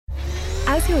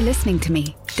As you're listening to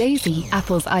me, Daisy,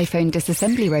 Apple's iPhone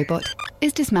disassembly robot,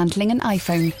 is dismantling an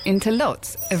iPhone into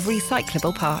lots of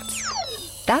recyclable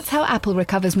parts. That's how Apple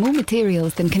recovers more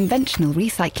materials than conventional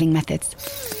recycling methods.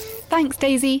 Thanks,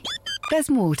 Daisy. There's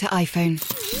more to iPhone.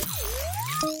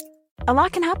 A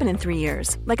lot can happen in 3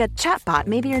 years, like a chatbot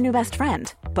may be your new best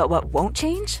friend. But what won't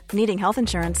change? Needing health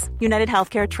insurance. United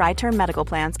Healthcare Tri-Term Medical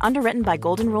Plans, underwritten by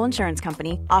Golden Rule Insurance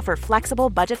Company, offer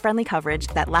flexible, budget-friendly coverage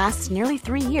that lasts nearly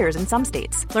 3 years in some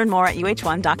states. Learn more at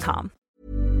uh1.com.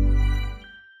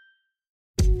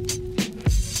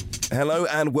 Hello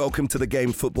and welcome to the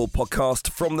Game Football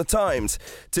Podcast from The Times.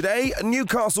 Today,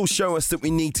 Newcastle show us that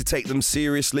we need to take them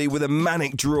seriously with a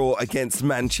manic draw against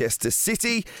Manchester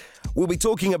City. We'll be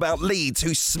talking about Leeds,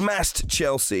 who smashed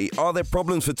Chelsea. Are there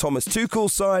problems for Thomas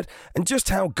Tuchel's side? And just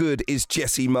how good is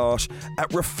Jesse Marsch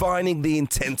at refining the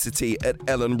intensity at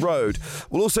Allan Road?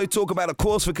 We'll also talk about a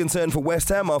cause for concern for West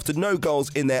Ham after no goals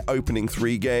in their opening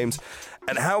 3 games.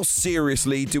 And how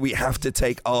seriously do we have to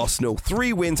take Arsenal?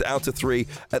 3 wins out of 3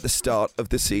 at the start of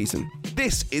the season.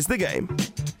 This is The Game.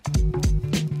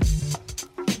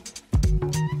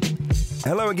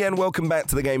 Hello again, welcome back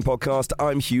to the Game Podcast.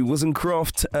 I'm Hugh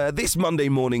Wizencroft. This Monday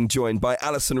morning joined by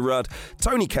Alison Rudd,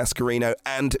 Tony Cascarino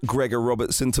and Gregor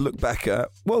Robertson to look back at,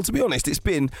 well, to be honest, it's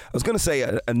been, I was going to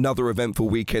say another eventful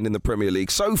weekend in the Premier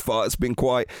League. So far, it's been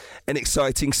quite an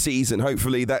exciting season.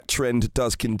 Hopefully that trend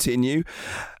does continue.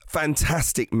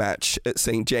 Fantastic match at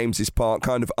St James's Park,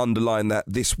 kind of underlined that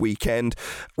this weekend.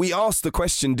 We asked the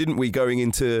question, didn't we, going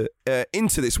into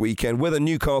this weekend, whether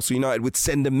Newcastle United would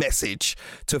send a message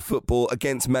to football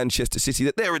against Manchester City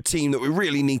that they're a team that we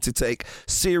really need to take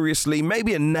seriously,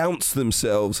 maybe announce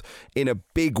themselves in a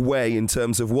big way in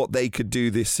terms of what they could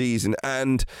do this season.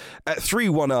 And at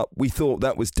 3-1 up, we thought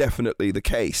that was definitely the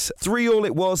case. 3-3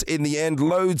 it was in the end.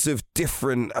 Loads of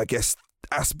different, I guess,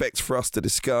 aspects for us to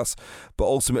discuss, but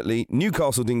ultimately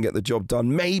Newcastle didn't get the job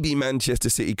done. Maybe Manchester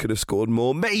City could have scored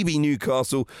more. Maybe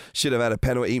Newcastle should have had a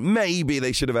penalty. Maybe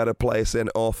they should have had a player sent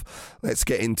off. Let's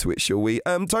get into it, shall we?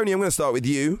 Tony, I'm going to start with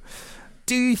you.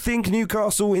 Do you think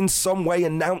Newcastle in some way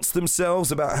announced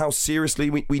themselves about how seriously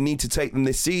we need to take them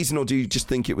this season, or do you just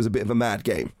think it was a bit of a mad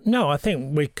game? No, I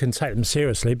think we can take them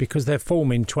seriously because their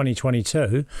form in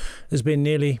 2022 has been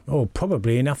nearly, or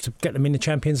probably enough to get them in the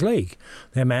Champions League.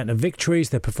 The amount of victories,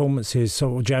 their performances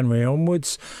sort of January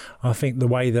onwards. I think the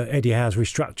way that Eddie Howe's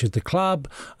restructured the club,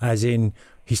 as in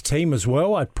his team as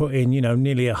well. I'd put in,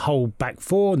 nearly a whole back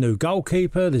 4, new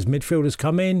goalkeeper. There's midfielders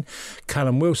come in.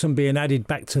 Callum Wilson being added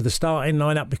back to the starting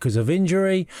lineup because of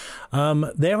injury.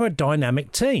 They're a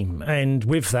dynamic team. And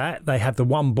with that, they have the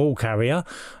one ball carrier,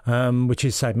 which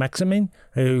is, say, Maximin,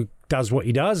 who does what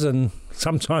he does, and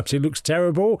sometimes it looks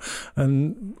terrible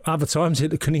and other times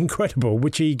it looks incredible,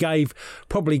 which he gave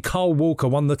probably Kyle Walker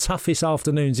one of the toughest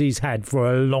afternoons he's had for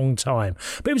a long time.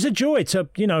 But it was a joy to,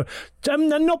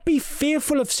 not be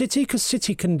fearful of City, because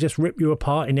City can just rip you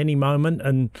apart in any moment.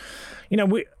 And,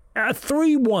 we at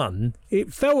 3-1,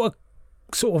 it felt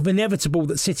sort of inevitable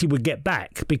that City would get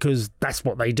back because that's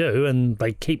what they do, and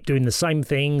they keep doing the same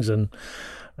things, and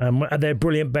at their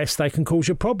brilliant best they can cause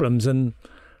you problems. And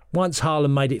once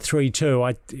Haaland made it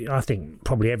 3-2, I think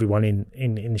probably everyone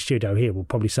in the studio here will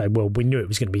probably say, well, we knew it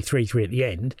was going to be 3-3 at the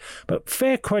end. But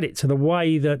fair credit to the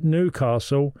way that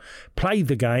Newcastle played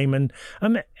the game. And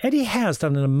Eddie Howe's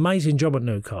done an amazing job at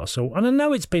Newcastle. And I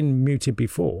know it's been muted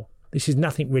before. This is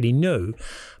nothing really new.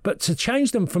 But to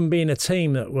change them from being a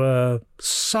team that were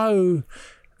so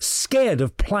scared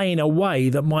of playing a way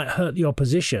that might hurt the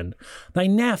opposition, they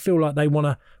now feel like they want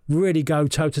to really go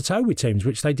toe-to-toe with teams,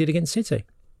 which they did against City.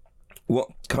 What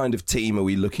kind of team are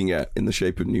we looking at in the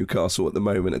shape of Newcastle at the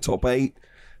moment? A top 8,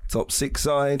 top 6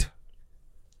 side?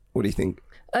 What do you think?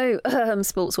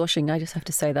 Sports washing. I just have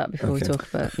to say that before we talk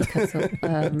about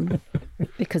Newcastle.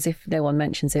 Because if no one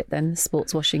mentions it, then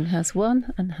sports washing has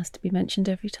won and has to be mentioned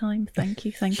every time. Thank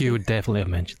you. You would definitely have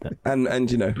mentioned that. And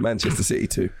Manchester City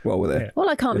too, while we're there. Well,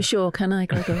 I can't be sure, can I,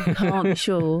 Gregor? Can't be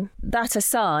sure. That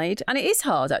aside, and it is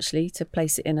hard, actually, to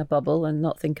place it in a bubble and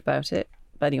not think about it.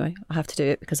 But anyway, I have to do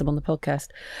it because I'm on the podcast.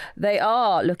 They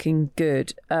are looking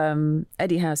good.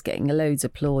 Eddie Howe's getting loads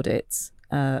of plaudits,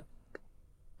 and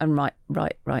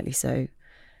rightly so.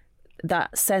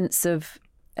 That sense of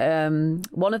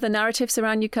one of the narratives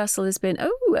around Newcastle has been, a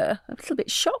little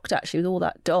bit shocked actually with all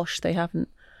that dosh. They haven't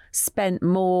spent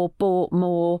more, bought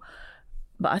more.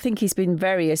 But I think he's been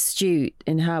very astute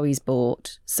in how he's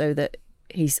bought, so that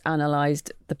he's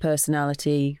analysed the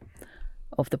personality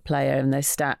of the player and their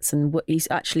stats, and what he's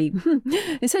actually,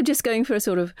 instead of just going for a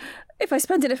sort of, if I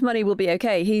spend enough money, we'll be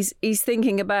okay, he's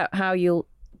thinking about how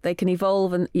they can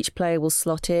evolve and each player will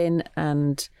slot in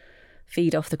and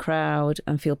feed off the crowd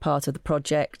and feel part of the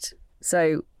project.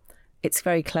 So it's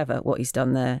very clever what he's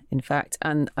done there, in fact.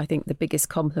 And I think the biggest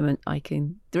compliment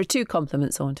there are two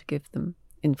compliments I want to give them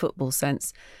in football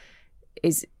sense.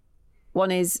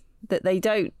 One is that they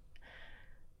don't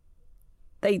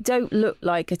look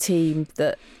like a team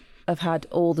that have had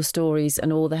all the stories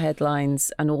and all the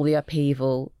headlines and all the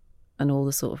upheaval and all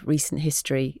the sort of recent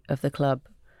history of the club.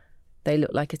 They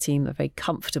look like a team that are very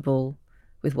comfortable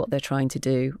with what they're trying to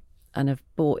do and have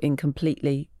bought in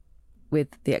completely with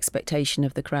the expectation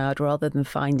of the crowd rather than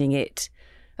finding it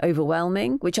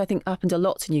overwhelming, which I think happened a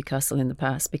lot to Newcastle in the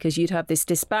past, because you'd have this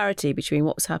disparity between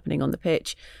what was happening on the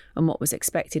pitch and what was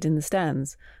expected in the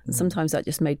stands. And sometimes that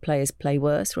just made players play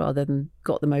worse rather than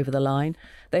got them over the line.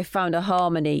 They've found a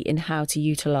harmony in how to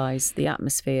utilise the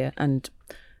atmosphere, and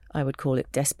I would call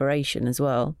it desperation as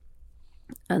well.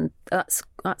 And that's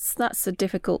a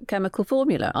difficult chemical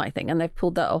formula, I think, and they've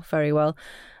pulled that off very well.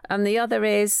 And the other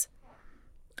is,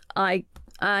 I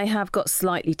have got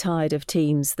slightly tired of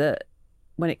teams that,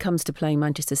 when it comes to playing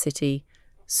Manchester City,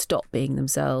 stop being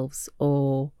themselves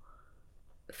or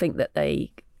think that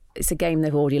it's a game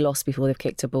they've already lost before they've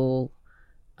kicked a ball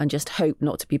and just hope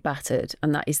not to be battered,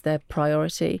 and that is their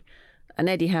priority. And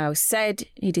Eddie Howe said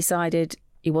he decided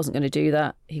he wasn't going to do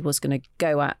that. He was going to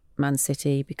go at Man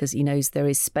City because he knows there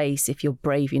is space if you're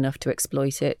brave enough to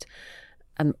exploit it.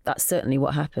 And that's certainly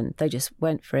what happened. They just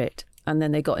went for it. And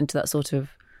then they got into that sort of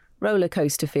roller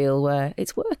coaster feel where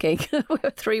it's working. We're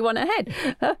 3-1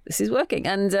 ahead. This is working.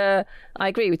 And I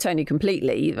agree with Tony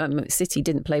completely. City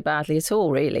didn't play badly at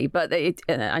all, really. But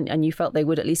and you felt they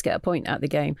would at least get a point out of the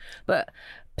game. But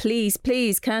please,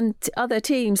 can other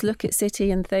teams look at City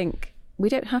and think, we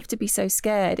don't have to be so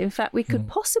scared. In fact, we could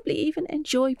possibly even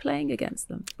enjoy playing against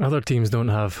them. Other teams don't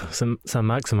have some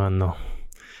Maximin, though.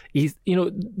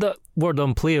 That word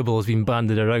unplayable has been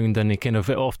banded around, and it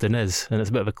often is, and it's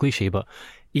a bit of a cliche, but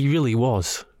he really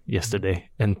was yesterday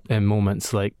in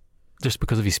moments, like, just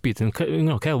because of his speed. And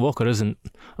Kyle Walker isn't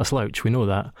a slouch, we know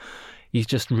that. He's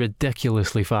just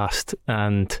ridiculously fast,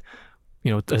 and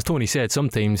as Tony said,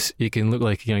 sometimes he can look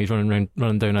like he's running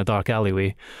down a dark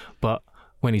alleyway, but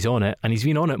when he's on it, and he's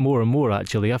been on it more and more,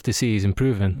 actually, I have to say he's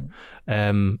improving.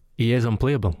 He is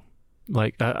unplayable.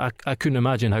 Like, I couldn't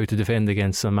imagine how to defend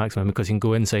against Maximin, because he can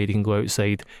go inside, he can go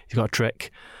outside, he's got a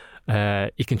trick.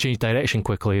 He can change direction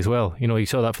quickly as well. You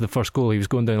saw that for the first goal. He was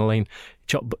going down the line,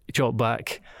 chopped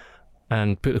back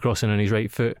and put the cross in on his right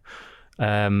foot.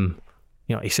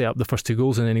 He set up the first two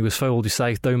goals, and then he was fouled, he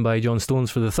scythed down by John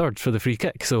Stones for the third, for the free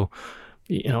kick. So,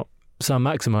 Sam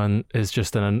Maximin is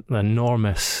just an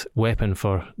enormous weapon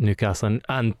for Newcastle,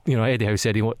 and Eddie Howe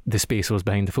said the space was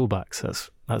behind the fullbacks.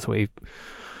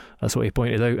 That's what he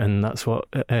pointed out, and that's what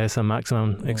Sam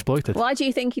Maximin exploited. Why do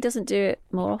you think he doesn't do it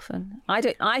more often?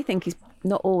 I think he's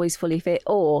not always fully fit,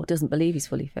 or doesn't believe he's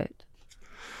fully fit.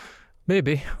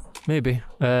 Maybe.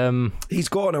 He's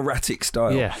got an erratic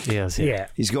style. Yeah, he has. Yeah.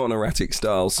 He's got an erratic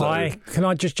style. So can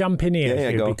I just jump in here?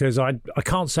 Yeah, because I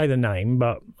can't say the name,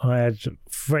 but I had a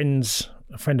friend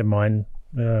of mine,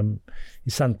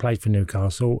 his son played for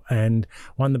Newcastle, and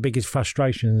one of the biggest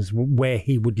frustrations where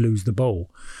he would lose the ball.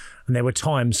 And there were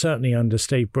times, certainly under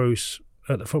Steve Bruce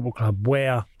at the football club,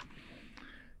 where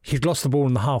he'd lost the ball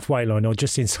on the halfway line or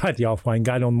just inside the halfway and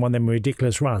going on one of them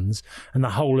ridiculous runs, and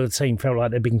the whole of the team felt like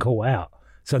they'd been caught out.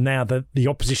 So now the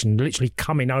opposition literally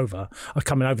coming over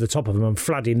the top of them and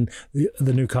flooding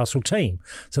the Newcastle team.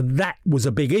 So that was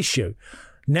a big issue.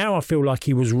 Now I feel like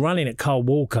he was running at Kyle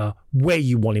Walker where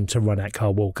you want him to run at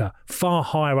Kyle Walker, far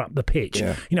higher up the pitch.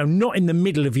 Yeah. Not in the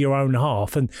middle of your own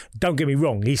half. And don't get me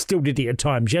wrong, he still did it at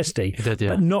times yesterday,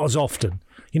 but not as often.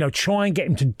 Try and get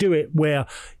him to do it where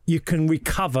you can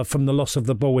recover from the loss of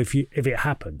the ball if it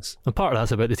happens. And part of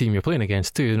that's about the team you're playing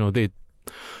against too.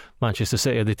 Manchester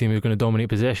City are the team who's going to dominate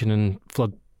possession and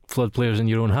flood players in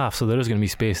your own half, so there is going to be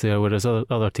space there, whereas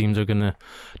other teams are going to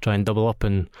try and double up.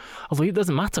 And although it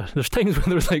doesn't matter, there's times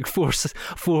when there's like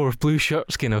four blue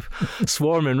shirts kind of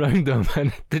swarming around him,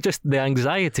 and just the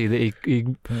anxiety that he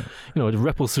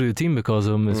ripples through the team because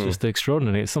of him is just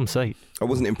extraordinary. It's some sight. I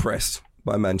wasn't impressed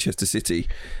by Manchester City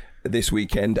this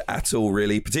weekend at all,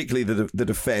 really, particularly the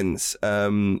defence.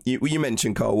 You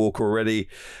mentioned Kyle Walker already.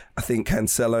 I think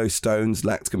Cancelo, Stones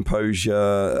lacked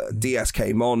composure. Diaz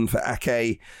came on for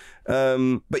Ake.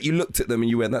 But you looked at them and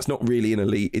you went, that's not really an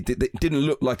elite. It didn't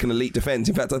look like an elite defence.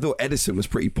 In fact, I thought Edison was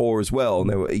pretty poor as well.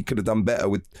 And he could have done better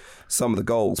with some of the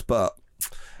goals. But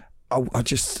I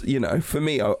just, for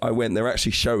me, I went, they're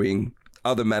actually showing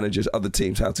other managers, other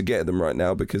teams how to get at them right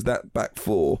now, because that back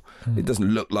four, it doesn't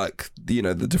look like the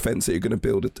defence that you're going to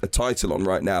build a title on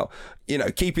right now.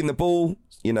 Keeping the ball,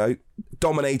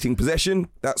 dominating possession,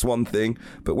 that's one thing,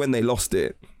 but when they lost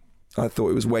it, I thought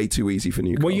it was way too easy for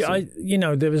Newcastle.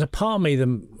 Well, there was a part of me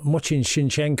that watching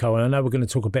Zinchenko, and I know we're going to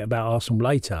talk a bit about Arsenal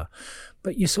later,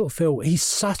 but you sort of feel he's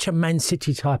such a Man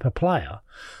City type of player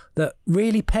that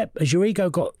really, Pep, has your ego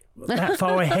got that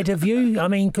far ahead of you? I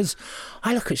mean, because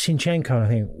I look at Zinchenko and I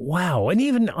think, wow. And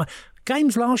even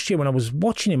games last year when I was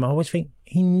watching him, I always think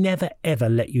he never, ever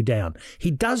let you down.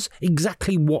 He does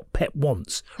exactly what Pep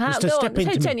wants.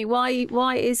 Tony,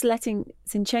 why is letting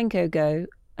Zinchenko go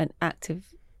an active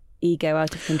ego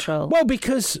out of control? Well,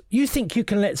 because you think you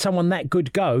can let someone that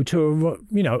good go to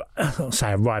I'll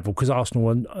say a rival, because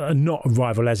Arsenal are not a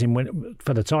rival as in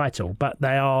for the title, but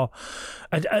they are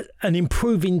an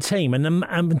improving team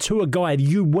and to a guy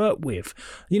you work with.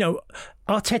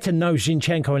 Arteta knows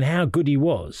Zinchenko and how good he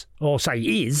was, or say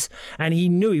is, and he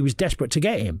knew he was desperate to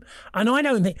get him. And I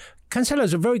don't think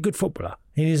Cancelo's a very good footballer.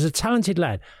 He's a talented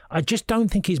lad. I just don't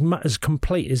think he's as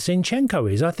complete as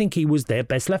Zinchenko is. I think he was their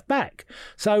best left back.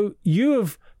 So you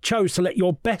have chose to let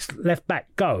your best left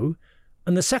back go,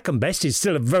 and the second best is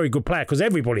still a very good player, because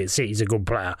everybody at City is a good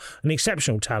player, an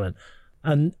exceptional talent.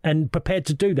 And prepared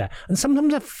to do that. And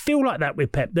sometimes I feel like that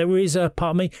with Pep. There is a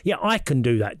part of me, I can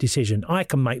do that decision. I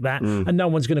can make that, and no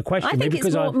one's going to question me. I think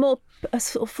it's more a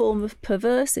sort of form of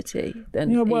perversity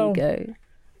than ego. Okay.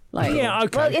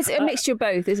 Well, it's a mixture of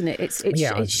both, isn't it?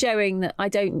 It's showing that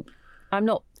I'm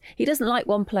not. He doesn't like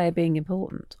one player being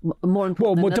important, more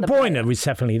important. Well, De Bruyne is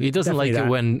definitely. He doesn't like it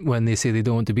when they say they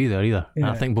don't want to be there either. Yeah.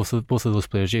 And I think both of those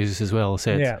players, Jesus as well,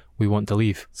 said we want to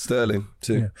leave. Sterling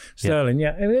too. Yeah. Sterling,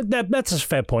 that's a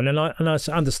fair point, and I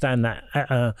understand that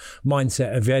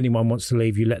mindset. If anyone wants to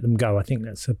leave, you let them go. I think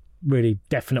that's a really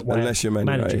definite way. Unless you're Man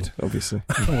United, obviously.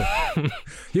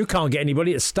 You can't get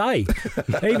anybody to stay,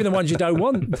 even the ones you don't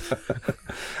want.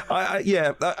 I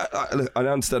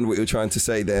understand what you're trying to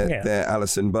say there,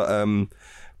 Alison, but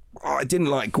I didn't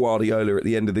like Guardiola at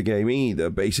the end of the game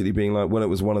either, basically being like, well, it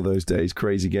was one of those days,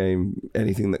 crazy game,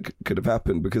 anything that could have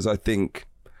happened, because I think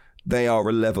they are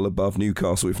a level above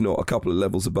Newcastle, if not a couple of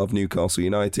levels above Newcastle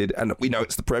United. And we know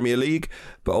it's the Premier League,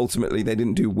 but ultimately they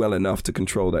didn't do well enough to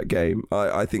control that game.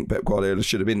 I think Pep Guardiola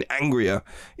should have been angrier,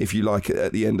 if you like,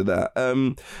 at the end of that.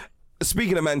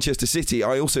 Speaking of Manchester City,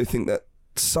 I also think that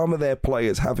some of their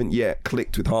players haven't yet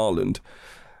clicked with Haaland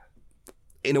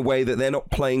in a way that they're not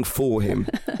playing for him.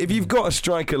 If you've got a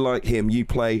striker like him, you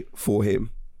play for him.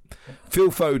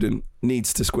 Phil Foden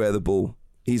needs to square the ball.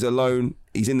 He's alone.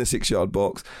 He's in the 6-yard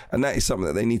box, and that is something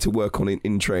that they need to work on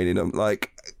in training.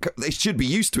 They should be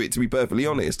used to it, to be perfectly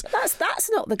honest. That's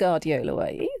not the Guardiola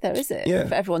way either, is it? Yeah.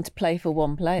 For everyone to play for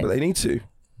one player. But they need to.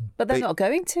 But they're not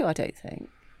going to, I don't think.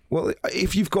 Well,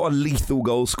 if you've got a lethal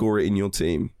goal scorer in your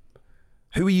team,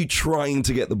 who are you trying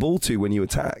to get the ball to when you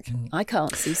attack? I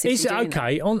can't see City Is it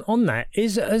okay that. On that?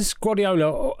 As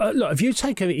Guardiola, look, if you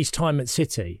take his time at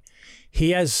City, he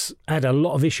has had a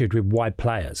lot of issues with wide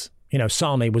players.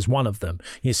 Sane was one of them.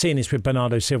 You're seeing this with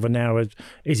Bernardo Silva now.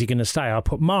 Is he going to stay? I'll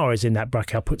put Mahrez in that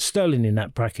bracket. I'll put Sterling in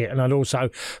that bracket. And I'd also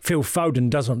feel Foden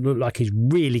doesn't look like he's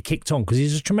really kicked on, because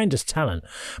he's a tremendous talent.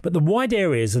 But the wide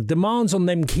areas, the demands on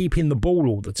them keeping the ball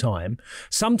all the time,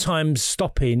 sometimes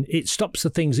stops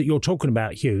the things that you're talking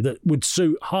about, Hugh, that would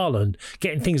suit Haaland,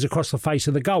 getting things across the face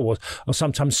of the goal, or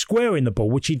sometimes squaring the ball,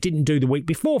 which he didn't do the week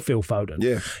before, Phil Foden.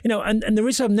 Yeah. And there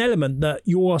is an element that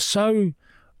you are so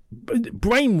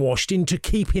brainwashed into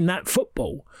keeping that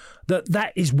football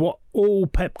that is what all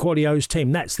Pep Guardiola's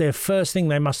team, that's their first thing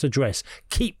they must address,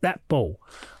 keep that ball.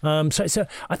 So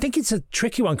I think it's a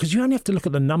tricky one, because you only have to look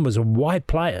at the numbers of wide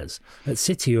players at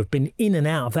City who have been in and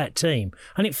out of that team,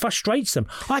 and it frustrates them.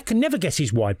 I can never guess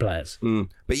his wide players.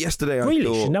 But yesterday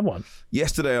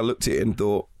Yesterday I looked at it and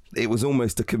thought it was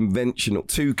almost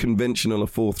too conventional a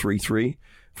 4-3-3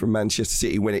 from Manchester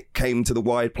City when it came to the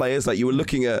wide players. Like, you were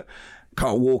looking at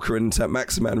Kyle Walker and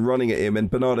Maximin running at him, and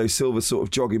Bernardo Silva sort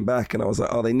of jogging back, and I was like,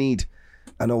 they need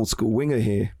an old school winger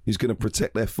here who's going to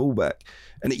protect their fullback.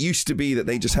 And it used to be that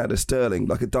they just had a Sterling,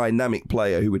 like a dynamic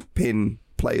player who would pin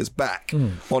players back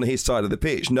on his side of the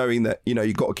pitch, knowing that you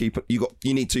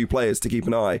need two players to keep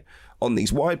an eye on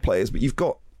these wide players. But you've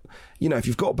got, if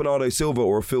you've got Bernardo Silva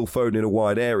or a Phil Foden in a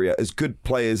wide area, as good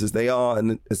players as they are,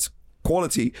 and as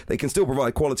quality, they can still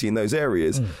provide quality in those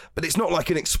areas, but it's not like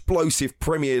an explosive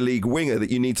Premier League winger that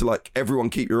you need to everyone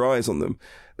keep your eyes on them.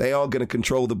 They are going to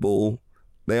control the ball,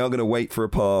 they are going to wait for a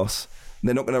pass,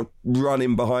 They're not going to run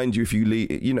in behind you if you leave,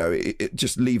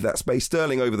 just leave that space.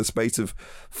 Sterling over the space of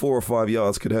 4 or 5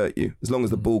 yards could hurt you as long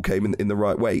as the ball came in the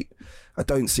right weight. I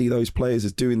don't see those players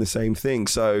as doing the same thing.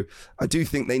 So I do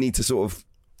think they need to sort of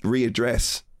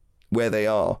readdress where they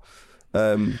are.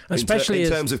 Especially in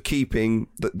terms of keeping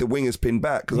the wingers pinned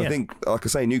back, because I think, like I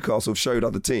say, Newcastle have showed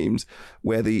other teams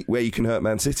where you can hurt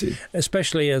Man City.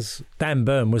 Especially as Dan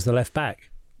Burn was the left back.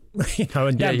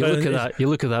 And Dan you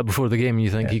look at that before the game and you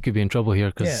think he could be in trouble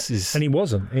here because and he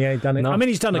wasn't. He ain't done it. No, I mean,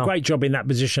 he's done a great job in that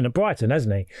position at Brighton,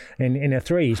 hasn't he? In a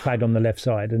 3, he's played on the left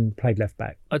side and played left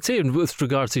back. I'd say with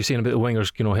regards to you saying about the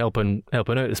wingers, helping out,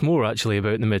 it's more actually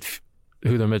about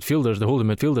who their midfielders, the holding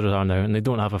midfielders are now, and they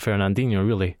don't have a Fernandinho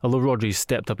really. Although Rodri's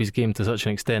stepped up his game to such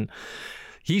an extent,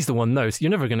 he's the one now. So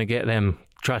you're never going to get them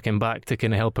tracking back to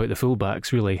kind of help out the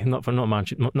fullbacks, really. Not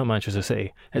Manchester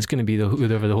City. It's going to be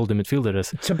whoever the holding midfielder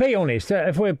is. To be honest,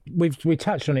 if we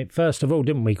touched on it first of all,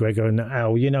 didn't we, Gregor and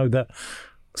Al? That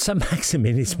Sir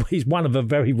Maximin is one of a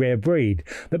very rare breed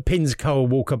that pins Cole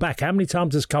Walker back. How many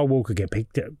times does Cole Walker get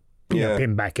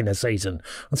pinned back in a season?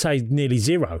 I'd say nearly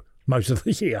 0 most of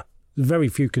the year. Very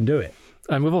few can do it.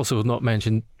 And we've also not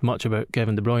mentioned much about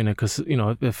Kevin De Bruyne because,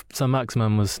 if Sir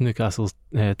Maximin was Newcastle's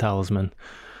talisman,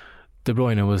 De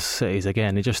Bruyne was City's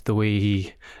again. It's just the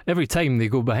way every time they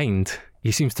go behind,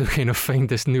 he seems to kind of find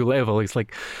this new level. It's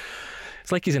like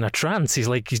he's in a trance. His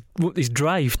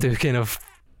drive to kind of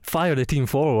fire the team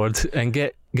forward and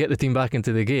get the team back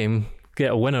into the game,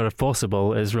 get a winner if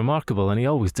possible, is remarkable. And he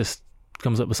always just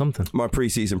comes up with something. My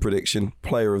pre-season prediction,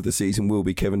 player of the season will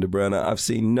be Kevin De Bruyne. I've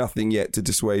seen nothing yet to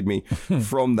dissuade me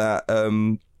from that.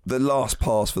 The last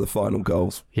pass for the final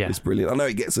goals is brilliant. I know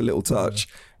it gets a little touch,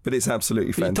 but it's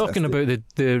absolutely fantastic. You're talking about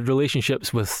the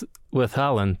relationships with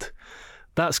Haaland.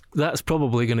 That's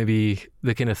probably going to be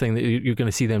the kind of thing that you're going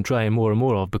to see them trying more and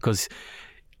more of, because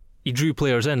he drew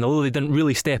players in. Although they didn't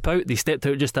really step out, they stepped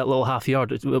out just that little half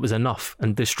yard. It was enough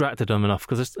and distracted them enough,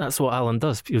 because that's what Allan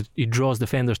does. He draws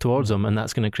defenders towards him, and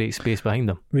that's going to create space behind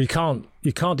them. You can't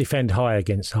defend high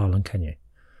against Haaland, can you?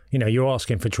 You're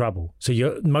asking for trouble.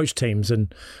 So most teams,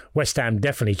 and West Ham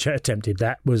definitely attempted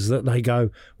that, was that they go,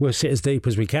 we'll sit as deep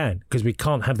as we can because we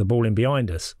can't have the ball in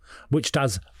behind us, which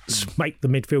does make the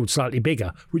midfield slightly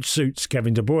bigger, which suits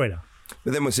Kevin De Bruyne.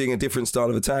 But then we're seeing a different style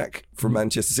of attack from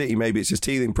Manchester City. Maybe it's just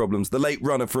teething problems. The late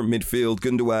runner from midfield,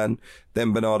 Gundogan,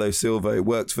 then Bernardo Silva, it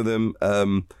works for them.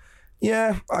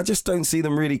 I just don't see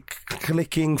them really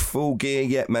clicking full gear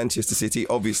yet. Manchester City,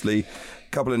 obviously, a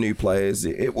couple of new players.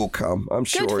 It will come. I'm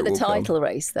sure it will come. Good for the title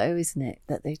race, though, isn't it?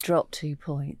 That they dropped 2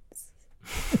 points.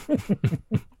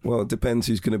 Well, it depends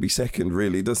who's going to be second,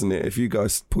 really, doesn't it? If you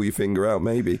guys pull your finger out,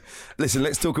 maybe. Listen,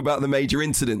 let's talk about the major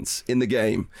incidents in the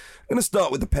game. I'm going to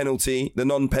start with the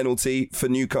non-penalty for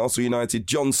Newcastle United.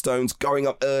 John Stones going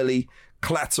up early,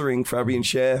 clattering Fabian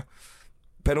Schär.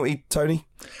 Penalty, Tony?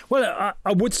 Well,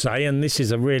 I would say, and this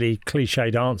is a really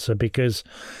cliched answer, because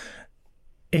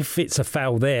if it's a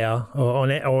foul there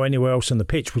or anywhere else on the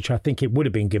pitch, which I think it would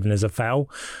have been given as a foul,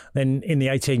 then in the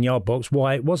 18-yard box,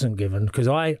 why it wasn't given? Because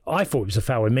I thought it was a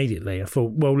foul immediately. I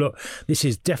thought, well, look, this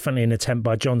is definitely an attempt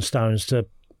by John Stones to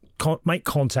make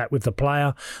contact with the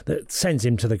player that sends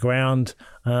him to the ground,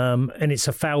 and it's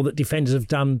a foul that defenders have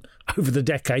done over the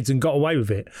decades and got away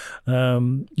with it.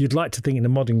 You'd like to think in the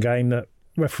modern game that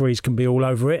referees can be all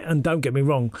over it, and don't get me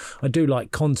wrong, I do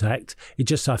like contact. It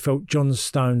just, I felt John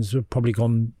Stones had probably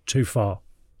gone too far.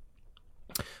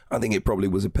 I think it probably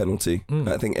was a penalty.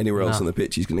 I think anywhere else on the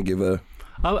pitch he's going to give a...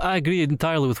 I agree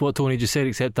entirely with what Tony just said,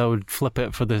 except I would flip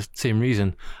it for the same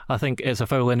reason. I think it's a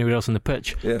foul anywhere else on the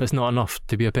pitch, but it's not enough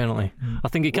to be a penalty. I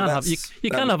think you can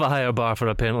have a higher bar for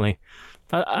a penalty.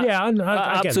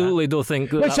 I absolutely don't think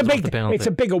that's the penalty. It's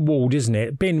a big award, isn't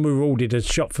it? Being rewarded a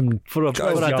shot for a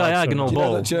diagonal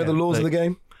ball. Do you know the laws of the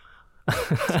game?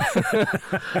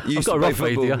 I've got a rough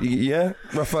idea. Yeah,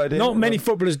 rough idea. Not many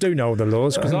footballers do know the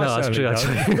laws. No, that's true.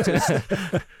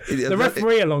 The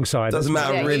referee alongside doesn't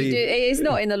matter really. It's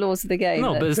not in the laws of the game.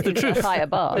 No, but it's the truth. Higher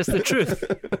bar. It's the truth.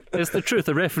 It's the truth.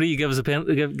 The referee gives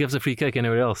a free kick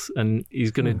anywhere else, and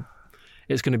he's going to.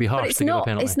 It's going to be harsh to give a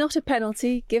penalty. It's not a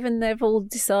penalty, given they've all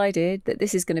decided that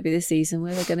this is going to be the season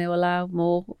where they're going to allow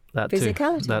more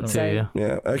physicality. That too,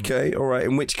 yeah. Okay, all right.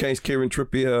 In which case, Kieran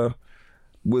Trippier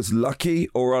was lucky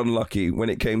or unlucky when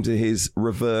it came to his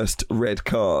reversed red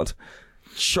card,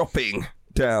 chopping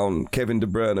down Kevin De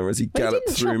Bruyne as he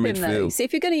galloped through midfield. See,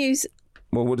 if you're going to use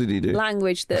what did he do?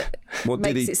 Language that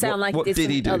makes it sound like he did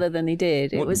something other than he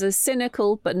did. It was a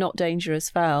cynical but not dangerous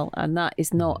foul, and that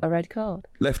is not a red card.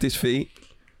 Left his feet,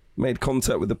 made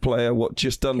contact with the player,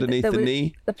 just underneath the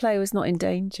knee. The player was not in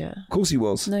danger. Of course he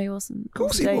was. No, he wasn't. Of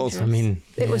course he was. I mean,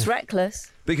 it was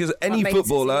reckless. Because any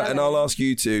footballer, and I'll ask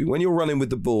you too, when you're running with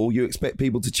the ball, you expect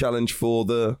people to challenge for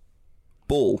the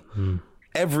ball.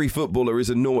 Every footballer is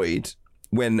annoyed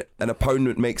when an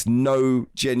opponent makes no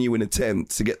genuine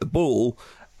attempt to get the ball,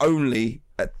 only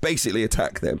basically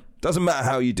attack them. Doesn't matter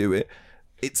how you do it,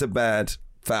 it's a bad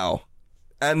foul.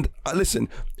 And listen,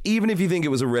 even if you think it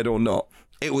was a red or not,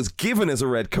 it was given as a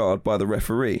red card by the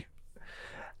referee.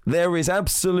 There is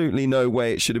absolutely no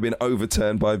way it should have been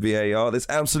overturned by VAR. There's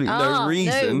absolutely no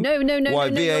reason why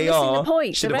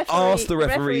VAR should have asked the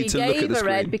referee to look at the screen. He gave a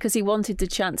red because he wanted the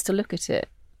chance to look at it.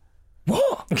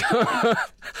 What?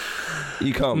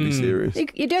 You can't be serious.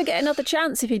 You don't get another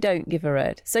chance if you don't give a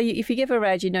red. So if you give a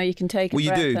red, you can take a breath.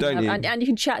 Well, you do, don't you? And you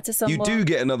can chat to someone. You do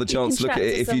get another chance to look at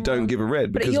it if you don't give a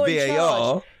red, because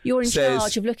VAR you're in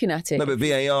charge of looking at it. No, but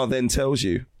VAR then tells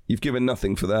you, you've given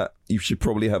nothing for that. You should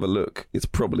probably have a look. It's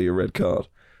probably a red card.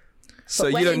 So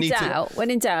you don't need to. When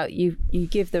in doubt, you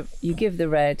give the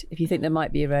red if you think there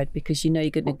might be a red, because you know you're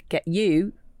going to get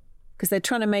because they're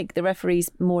trying to make the referees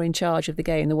more in charge of the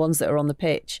game, the ones that are on the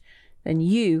pitch. Then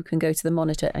you can go to the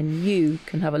monitor and you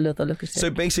can have another look at it. So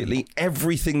basically,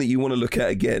 everything that you want to look at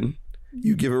again,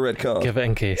 you give a red card. Give it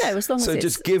in case. No, as long as so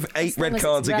just give 8 red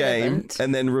cards a game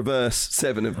and then reverse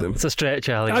 7 of them. It's a stretch,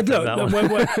 Ali.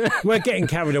 We're getting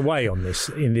carried away on this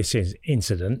in this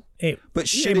incident. But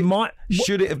should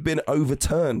it have been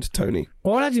overturned, Tony?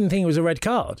 Well, I didn't think it was a red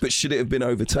card. But should it have been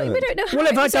overturned? We don't know how well,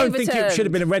 if I don't overturned. think it should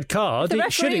have been a red card,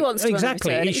 it should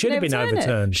have been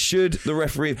overturned. Should the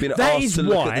referee have been asked to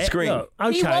look at the screen? Look,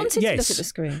 okay, he wanted to look at the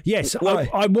screen. Yes, why?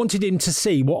 I wanted him to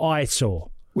see what I saw.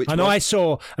 I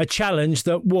saw a challenge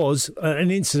that was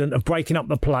an incident of breaking up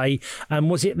the play. And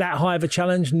was it that high of a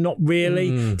challenge? Not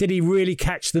really. Did he really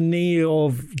catch the knee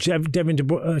of Kevin De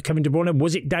Bruyne?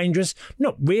 Was it dangerous?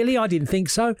 Not really. I didn't think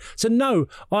so. So no,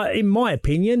 in my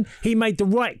opinion, he made the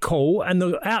right call and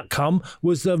the outcome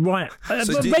was the right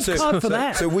red card for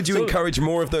that. So would you encourage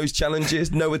more of those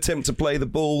challenges? No attempt to play the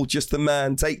ball, just the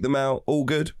man, take them out, all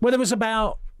good? Well, there was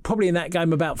probably in that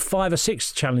game about 5 or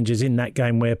 6 challenges in that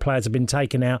game where players have been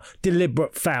taken out,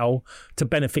 deliberate foul to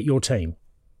benefit your team.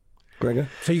 Gregor?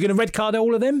 So you're going to red card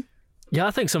all of them? Yeah, I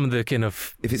think some of the kind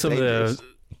of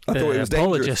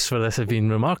apologists for this have been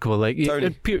remarkable. Like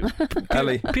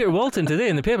Peter Walton today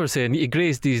in the paper saying he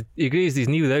grazed his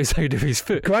knee with the outside of his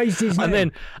foot. Grazed his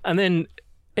knee. And then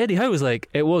Eddie Howe was like,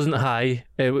 it wasn't high,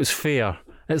 it was fair.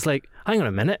 It's like, hang on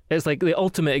a minute, it's like the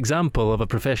ultimate example of a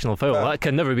professional foul. That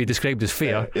can never be described as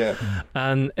fair. Yeah.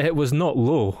 And it was not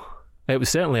low. It was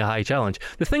certainly a high challenge.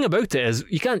 The thing about it is,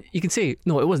 you can say,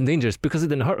 no, it wasn't dangerous because it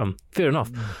didn't hurt him. Fair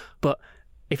enough. But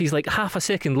if he's like half a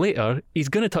second later, he's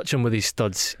going to touch him with his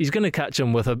studs. He's going to catch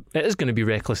him with it is going to be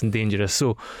reckless and dangerous.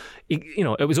 So,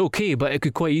 it was okay, but it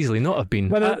could quite easily not have been.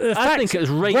 Well, I think it was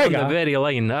right on the very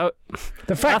line.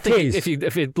 The fact is, if you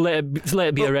let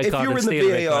it be a red card and stay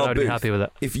a red card, I'd be happy with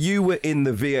it. If you were in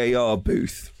the VAR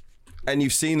booth and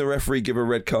you've seen the referee give a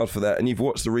red card for that and you've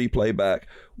watched the replay back,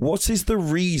 what is the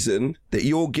reason that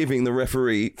you're giving the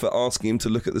referee for asking him to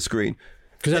look at the screen?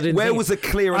 Where was the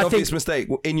clear and obvious mistake,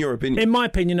 in your opinion? In my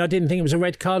opinion, I didn't think it was a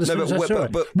red card as soon as I saw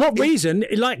it. What reason,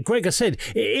 like Gregor said,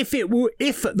 if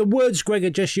the words Gregor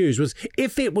just used was,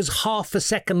 if it was half a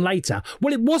second later,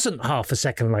 well, it wasn't half a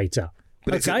second later.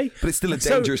 But it's still a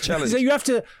dangerous challenge. So you have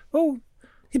to...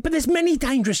 But there's many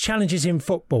dangerous challenges in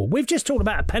football. We've just talked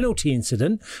about a penalty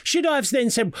incident. Should I have then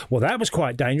said, well, that was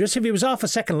quite dangerous. If it was half a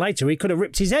second later, he could have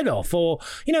ripped his head off. Or,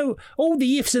 all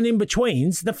the ifs and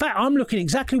in-betweens. The fact I'm looking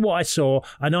exactly what I saw,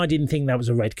 and I didn't think that was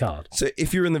a red card. So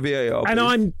if you're in the VAR... And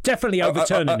I'm definitely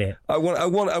overturning it. I want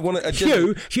to...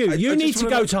 Hugh, you need to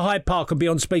go to Hyde Park and be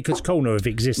on Speaker's Corner if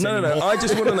it exists anymore. No, I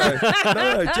just want to know.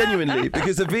 No, genuinely.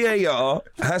 Because the VAR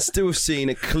has to have seen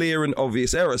a clear and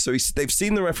obvious error. So they've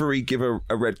seen the referee give a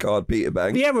red card, Peter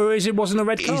Bang. The error is it wasn't a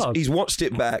red card. He's watched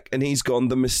it back and he's gone,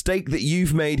 the mistake that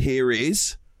you've made here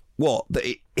is what?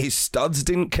 That his studs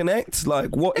didn't connect?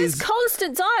 Like, what There's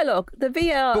constant dialogue. The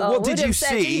VAR but what did you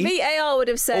see? VAR would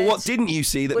have said... Or what didn't you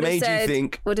see that made you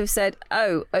think... Would have said,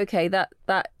 oh, okay, that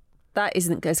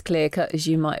isn't as clear-cut as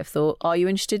you might have thought. Are you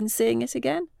interested in seeing it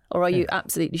again? Or are you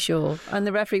absolutely sure? And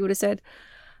the referee would have said...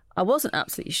 I wasn't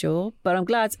absolutely sure, but I'm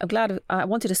glad. I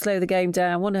wanted to slow the game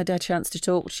down. I wanted a chance to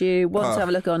talk to you. Want to have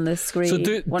a look on the screen.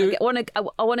 So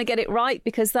I want to get it right,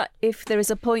 because that if there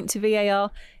is a point to VAR,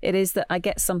 it is that I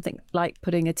get something like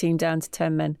putting a team down to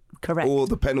 10 men correct. Or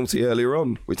the penalty earlier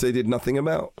on, which they did nothing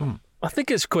about. I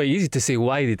think it's quite easy to say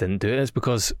why they didn't do it. It's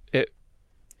because it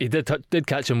he did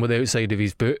catch him with the outside of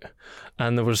his boot,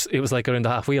 and it was like around the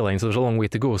halfway line, so there's a long way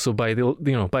to go. So by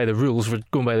the rules, we're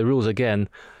going by the rules again.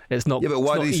 It's not. Yeah, but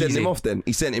why did he send easy. him off then?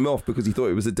 He sent him off because he thought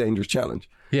it was a dangerous challenge.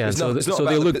 Yeah, so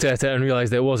they looked at it and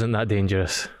realised it wasn't that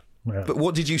dangerous. Yeah. But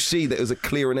what did you see that was a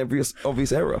clear and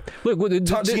obvious error? Look,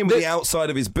 touching him with the outside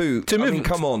of his boot.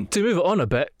 Come on. To move it on a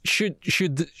bit,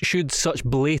 should such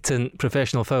blatant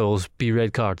professional fouls be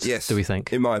red cards? Yes. Do we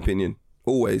think? In my opinion,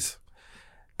 always.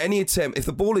 Any attempt, if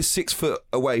the ball is 6 foot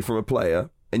away from a player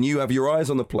and you have your eyes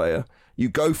on the player, you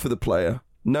go for the player,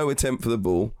 no attempt for the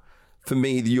ball. For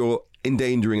me, you're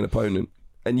endangering an opponent.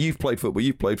 And you've played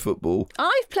football.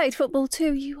 I've played football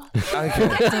too. You are.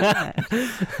 Okay.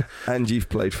 And you've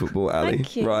played football, Ali.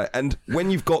 Thank you. Right. And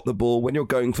when you've got the ball, when you're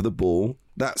going for the ball,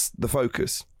 that's the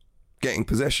focus. Getting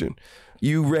possession.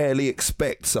 You rarely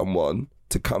expect someone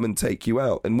to come and take you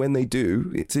out. And when they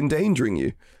do, it's endangering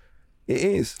you. It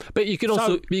is. But you could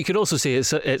also say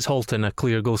it's halting a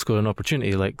clear goal scoring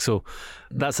opportunity. So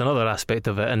that's another aspect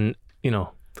of it. And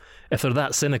if they're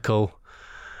that cynical,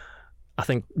 I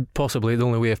think possibly the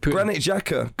only way of putting Granit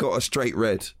Xhaka got a straight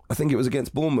red. I think it was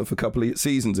against Bournemouth a couple of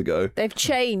seasons ago. They've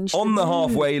changed on the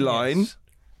halfway line. Yes.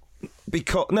 But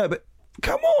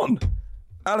come on,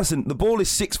 Alison. The ball is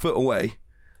 6 foot away.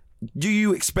 Do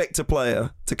you expect a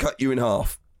player to cut you in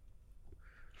half?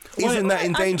 Isn't that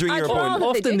endangering your opponent?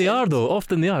 Often they are, though.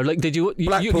 Often they are. Like, you'll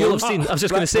have seen. I was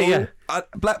just going to say, yeah.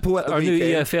 Blackpool at the our weekend.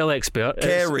 New EFL expert,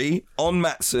 Carey on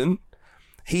Matson.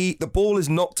 The ball is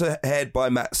knocked ahead by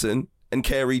Matson, and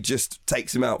Carey just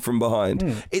takes him out from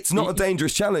behind. It's not a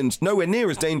dangerous challenge. Nowhere near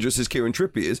as dangerous as Kieran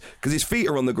Trippier's, because his feet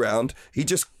are on the ground. He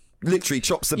just literally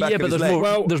chops the back of his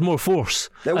leg. There's more force.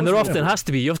 There often has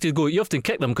to be. You have to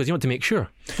kick them because you want to make sure.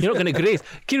 You're not going to graze.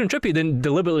 Kieran Trippier didn't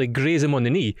deliberately graze him on the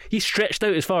knee. He stretched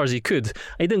out as far as he could.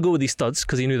 He didn't go with his studs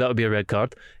because he knew that would be a red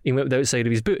card. He went with the outside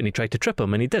of his boot and he tried to trip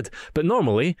him, and he did. But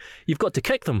normally, you've got to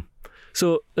kick them.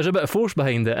 So there's a bit of force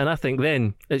behind it, and I think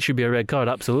then it should be a red card,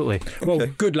 absolutely. Well,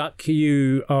 good luck.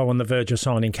 You are on the verge of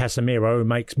signing Casemiro, who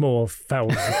makes more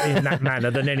fouls in that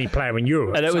manner than any player in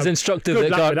Europe. And it was instructive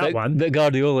that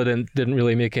Guardiola didn't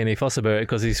really make any fuss about it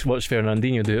because he's watched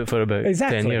Fernandinho do it for about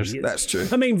 10 years. That's true.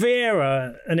 I mean,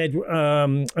 Vieira and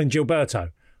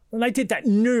Gilberto, they did that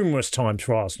numerous times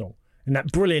for Arsenal in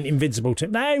that brilliant invincible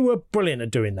team. They were brilliant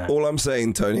at doing that. All I'm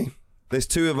saying, Tony, there's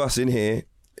two of us in here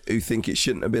who think it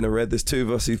shouldn't have been a red. There's two of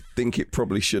us who think it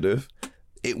probably should have.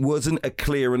 It wasn't a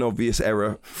clear and obvious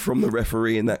error from the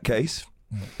referee in that case.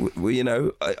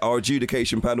 Our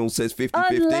adjudication panel says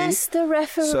 50-50. Unless the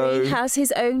referee has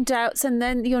his own doubts, and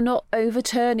then you're not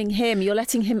overturning him. You're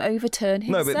letting him overturn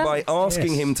himself. No, but by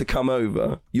asking him to come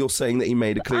over, you're saying that he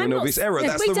made a clear and obvious error.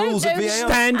 That's the rules of VAR.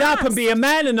 Stand up and be a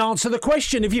man and answer the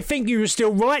question. If you think you're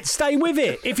still right, stay with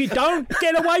it. If you don't,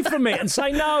 get away from it and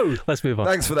say no. Let's move on.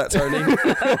 Thanks for that, Tony.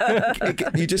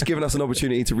 You've just given us an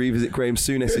opportunity to revisit Graham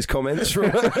Souness's comments.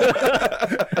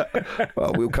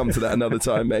 Well, we'll come to that another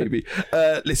time, maybe.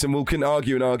 Listen, we can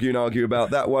argue about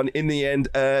that one. In the end,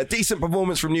 decent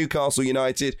performance from Newcastle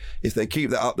United. If they keep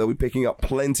that up, they'll be picking up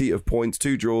plenty of points,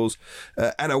 2 draws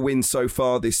and a win so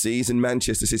far this season.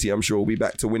 Manchester City, I'm sure, will be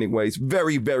back to winning ways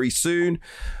very, very soon.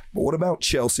 But what about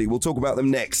Chelsea? We'll talk about them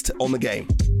next on The Game.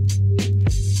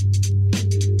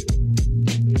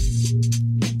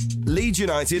 Leeds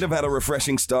United have had a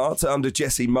refreshing start under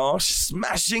Jesse Marsch,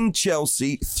 smashing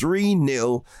Chelsea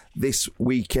 3-0 this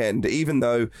weekend, even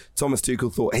though Thomas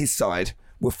Tuchel thought his side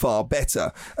were far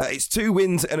better. It's 2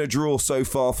 wins and a draw so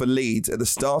far for Leeds at the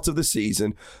start of the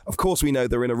season. Of course, we know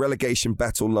they're in a relegation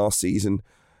battle last season.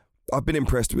 I've been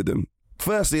impressed with them.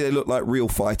 Firstly, they look like real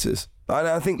fighters.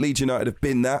 I think Leeds United have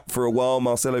been that for a while.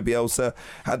 Marcelo Bielsa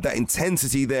had that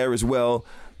intensity there as well.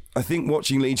 I think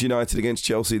watching Leeds United against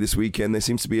Chelsea this weekend, there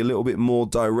seems to be a little bit more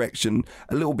direction,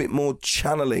 a little bit more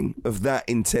channeling of that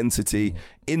intensity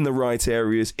in the right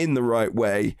areas, in the right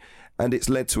way. And it's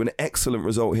led to an excellent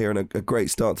result here and a great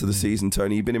start to the season.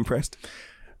 Tony, you've been impressed?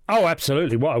 Oh,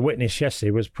 absolutely. What I witnessed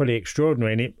yesterday was pretty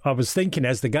extraordinary. And I was thinking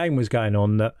as the game was going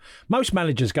on that most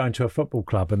managers go into a football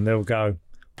club and they'll go,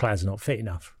 players are not fit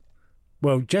enough.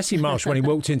 Well, Jesse Marsch, when he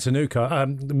walked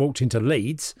into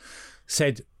Leeds,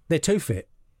 said they're too fit.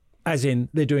 As in,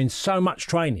 they're doing so much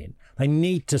training, they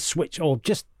need to switch or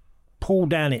just pull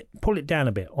it down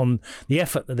a bit on the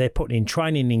effort that they're putting in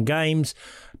training in games,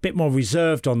 a bit more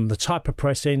reserved on the type of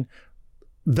pressing.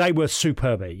 They were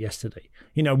superb yesterday.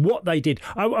 You know, what they did.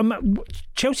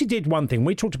 Chelsea did one thing.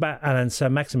 We talked about Allan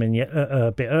Maximin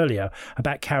a bit earlier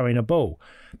about carrying a ball.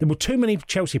 There were too many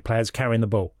Chelsea players carrying the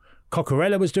ball.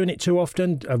 Coquerella was doing it too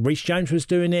often. Reece James was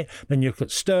doing it. Then you look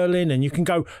at Sterling, and you can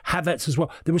go Havertz as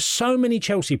well. There were so many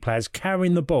Chelsea players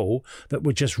carrying the ball that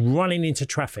were just running into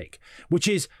traffic, which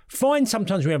is fine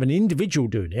sometimes we have an individual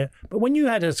doing it, but when you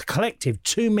had as a collective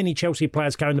too many Chelsea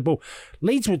players carrying the ball,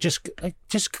 Leeds were just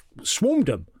swarmed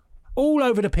them all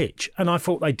over the pitch, and I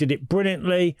thought they did it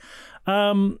brilliantly.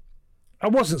 I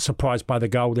wasn't surprised by the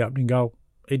opening goal.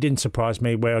 It didn't surprise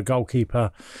me where a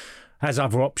goalkeeper has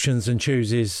other options and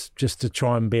chooses just to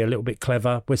try and be a little bit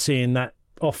clever. We're seeing that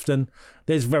often.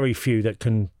 There's very few that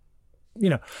can,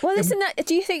 Well, listen,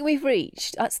 do you think we've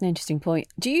reached, that's an interesting point,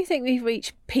 do you think we've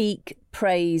reached peak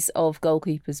praise of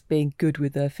goalkeepers being good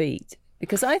with their feet?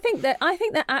 Because I think they're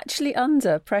actually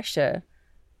under pressure,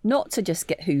 not to just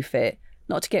get hoof it,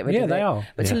 not to get rid of it. Yeah, they are.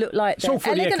 But to look like they're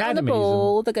elegant on the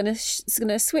ball. They're going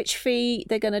to switch feet.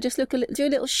 They're going to just do a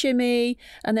little shimmy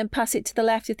and then pass it to the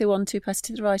left if they want to, pass it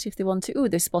to the right if they want to. Oh,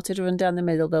 they're spotted a run down the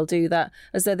middle. They'll do that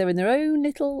as though they're in their own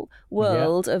little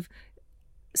world of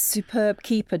superb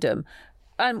keeperdom.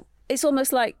 And it's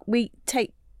almost like we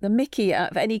take the mickey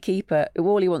out of any keeper who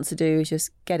all he wants to do is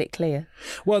just get it clear.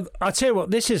 Well, I tell you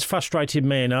what, this has frustrated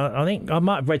me, and I think I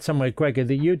might have read somewhere, Gregor,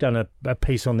 that you've done a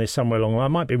piece on this somewhere along. I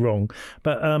might be wrong,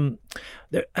 but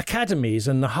the academies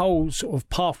and the whole sort of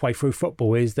pathway through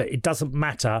football is that it doesn't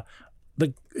matter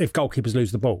if goalkeepers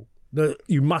lose the ball.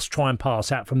 You must try and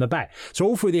pass out from the back. So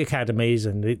all through the academies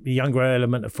and the younger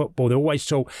element of football, they're always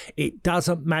taught it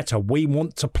doesn't matter. We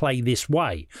want to play this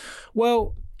way.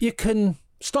 Well, you can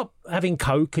stop having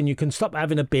Coke and you can stop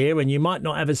having a beer and you might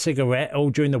not have a cigarette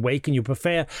all during the week and you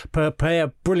prepare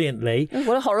brilliantly. Oh,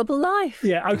 what a horrible life.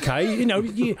 Yeah, okay.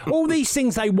 All these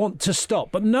things they want to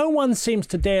stop, but no one seems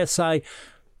to dare say,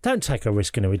 don't take a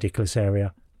risk in a ridiculous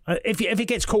area. If it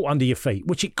gets caught under your feet,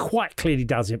 which it quite clearly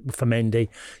does for Mendy,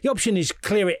 the option is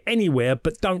clear it anywhere,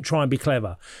 but don't try and be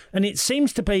clever. And it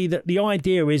seems to be that the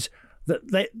idea is that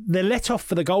the let off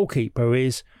for the goalkeeper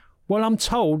is, well, I'm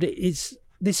told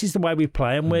this is the way we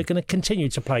play and we're going to continue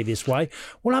to play this way.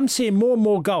 Well, I'm seeing more and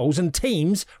more goals and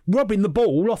teams robbing the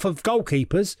ball off of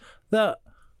goalkeepers that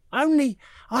only...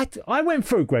 I went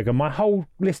through, Gregor, my whole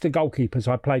list of goalkeepers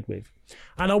I played with,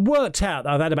 and I worked out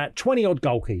that I've had about 20-odd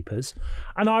goalkeepers,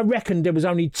 and I reckoned there was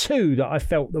only 2 that I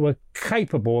felt that were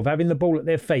capable of having the ball at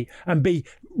their feet and be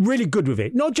really good with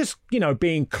it. Not just,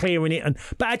 being clear in it,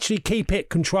 but actually keep it,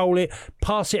 control it,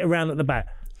 pass it around at the back,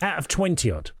 out of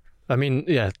 20-odd. I mean,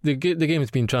 yeah, the game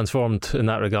has been transformed in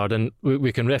that regard, and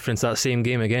we can reference that same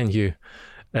game again, Hugh.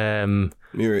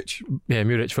 Muric. Yeah,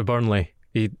 Muric for Burnley.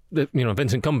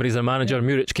 Vincent Kompany's their manager.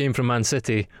 Muric came from Man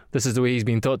City. This is the way he's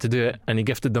been taught to do it, and he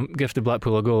gifted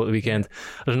Blackpool a goal at the weekend.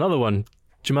 There's another one,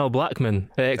 Jamal Blackman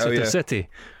at Exeter City.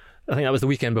 I think that was the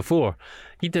weekend before.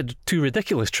 He did 2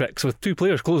 ridiculous tricks with 2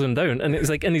 players closing down, and it was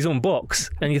like in his own box.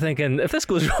 And you're thinking, if this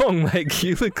goes wrong, like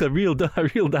you look a real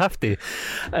dafty.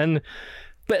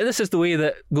 But this is the way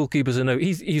that goalkeepers are now.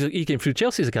 He came through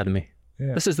Chelsea's academy.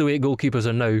 Yeah. This is the way goalkeepers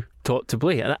are now taught to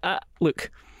play. And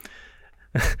look,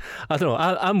 I don't know.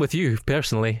 I'm with you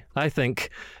personally. I think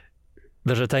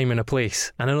there's a time and a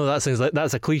place, and I know that sounds like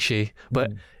that's a cliche,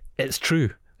 but it's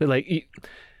true. Like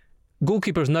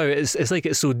goalkeepers now, it's like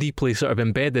it's so deeply sort of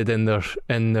embedded in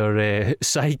their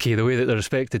psyche, the way that they're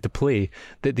expected to play,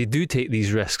 that they do take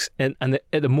these risks, and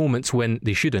at the moments when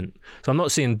they shouldn't. So I'm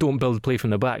not saying don't build play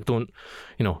from the back, don't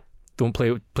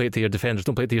play it to your defenders,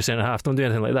 don't play it to your centre half, don't do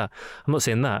anything like that. I'm not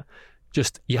saying that.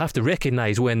 Just you have to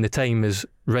recognise when the time is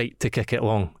right to kick it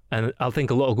long, and I think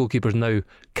a lot of goalkeepers now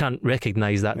can't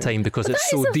recognise that time because it's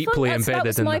so deeply embedded.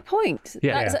 That's my point.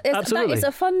 Yeah, absolutely. That is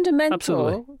a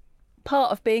fundamental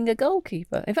part of being a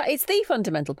goalkeeper. In fact, it's the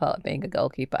fundamental part of being a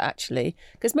goalkeeper, actually,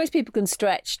 because most people can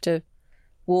stretch to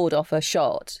ward off a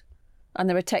shot, and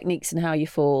there are techniques in how you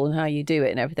fall and how you do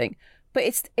it and everything. But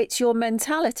it's your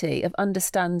mentality of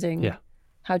understanding. Yeah.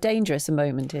 How dangerous a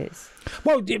moment is.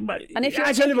 Well, and if you're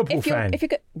a Liverpool fan,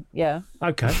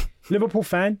 okay, Liverpool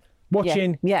fan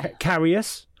watching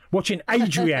Karius, watching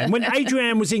Adrian. When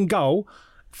Adrian was in goal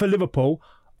for Liverpool,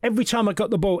 every time I got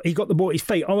the ball, he got the ball at his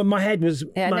feet. My head was.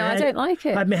 I don't like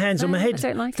it. I had my hands on my head,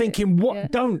 thinking, "What? Yeah.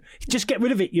 Don't just get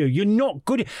rid of it. You're not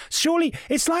good." Surely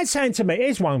it's like saying to me,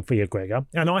 "Here's one for you, Gregor."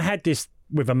 And I had this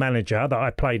with a manager that I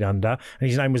played under, and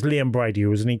his name was Liam Brady, who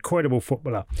was an incredible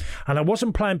footballer. And I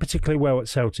wasn't playing particularly well at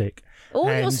Celtic. All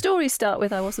your stories start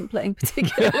with, I wasn't playing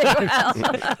particularly well.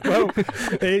 Well,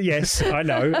 yes, I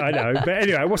know. But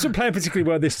anyway, I wasn't playing particularly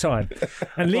well this time.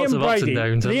 And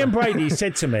Liam Brady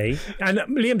said to me, and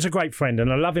Liam's a great friend,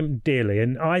 and I love him dearly,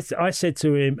 and I said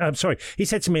to him, he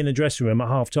said to me in the dressing room at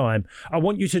half-time, I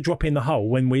want you to drop in the hole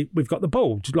when we've got the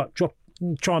ball, to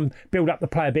try and build up the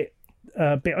play a bit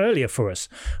a bit earlier for us.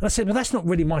 And I said, well, that's not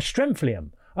really my strength,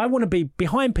 Liam. I want to be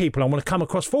behind people. I want to come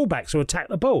across fullbacks or attack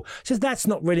the ball. He says, that's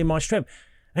not really my strength.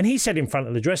 And he said in front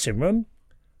of the dressing room,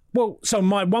 well, so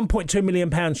my £1.2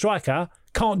 million striker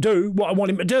can't do what I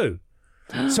want him to do.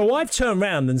 So I've turned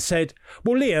round and said,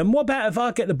 well, Liam, what about if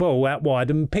I get the ball out wide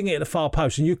and ping it at the far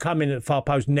post and you come in at the far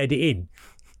post and head it in?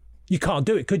 You can't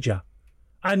do it, could you?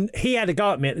 And he had a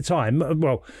go at me at the time.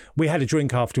 Well, we had a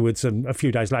drink afterwards and a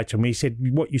few days later, and he said,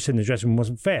 what you said in the dressing room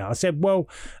wasn't fair. I said, well,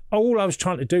 all I was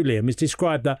trying to do, Liam, is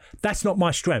describe that that's not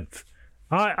my strength.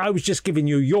 I was just giving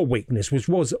you your weakness, which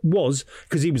was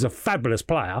because he was a fabulous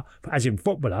player, as in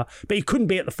footballer, but he couldn't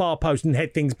be at the far post and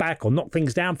head things back or knock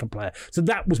things down for player. So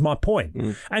that was my point.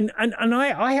 And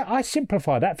I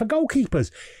simplify that for goalkeepers.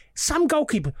 Some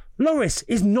goalkeeper, Lloris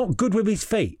is not good with his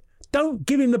feet. Don't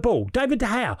give him the ball. David De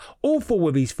Gea, awful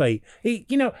with his feet.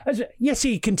 Yes,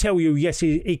 he can tell you, yes,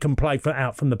 he can play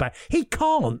out from the back. He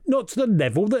can't, not to the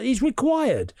level that is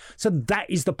required. So that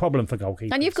is the problem for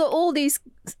goalkeepers. And you've got all these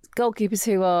goalkeepers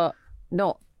who are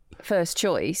not first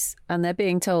choice, and they're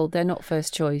being told they're not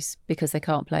first choice because they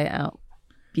can't play it out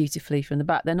beautifully from the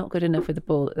back. They're not good enough with the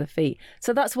ball at their feet.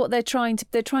 So that's what they're trying to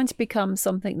become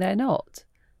something they're not.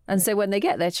 And so when they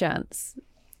get their chance,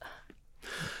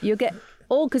 you'll get...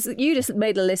 because you just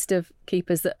made a list of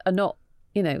keepers that are not,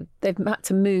 they've had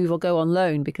to move or go on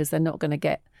loan because they're not going to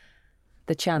get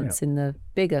the chance in the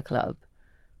bigger club.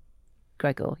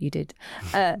 Gregor, you did.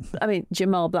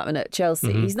 Jamal Blackman at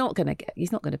Chelsea, he's not going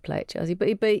to play at Chelsea, but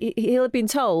he'll have been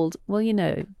told, well,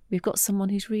 we've got someone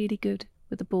who's really good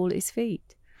with the ball at his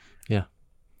feet. Yeah.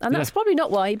 And that's probably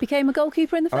not why he became a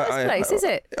goalkeeper in the first place, is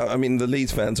it? I mean, the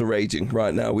Leeds fans are raging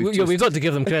right now. We've got to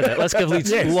give them credit. Let's give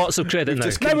Leeds lots of credit now.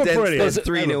 Just condensed a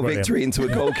 3-0 victory into a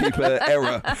goalkeeper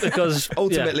error. Because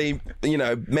ultimately,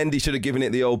 Mendy should have given it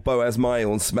the old Boaz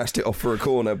Mayo and smashed it off for a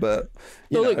corner. But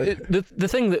look, the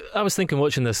thing that I was thinking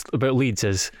watching this about Leeds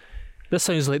is, this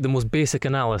sounds like the most basic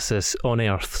analysis on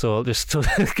earth. So just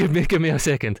give me a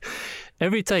second.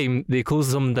 Every time they close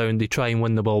someone down, they try and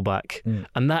win the ball back.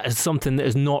 And that is something that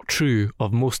is not true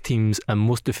of most teams and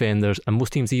most defenders, and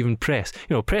most teams even press.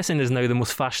 Pressing is now the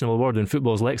most fashionable word in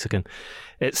football's lexicon.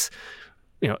 It's,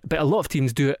 but a lot of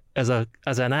teams do it as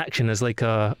an action, as like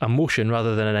a motion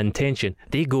rather than an intention.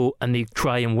 They go and they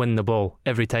try and win the ball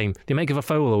every time. They might give a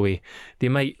foul away. They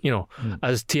might,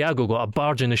 as Thiago got a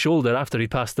barge in the shoulder after he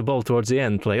passed the ball towards the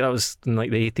end, like that was in like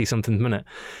the 80-something minute.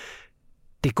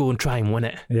 They go and try and win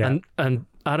it. Yeah. And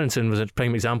Aronson was a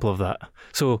prime example of that.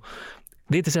 So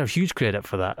they deserve huge credit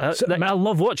for that. I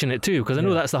love watching it too, because I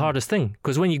know that's the hardest thing.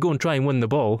 Because when you go and try and win the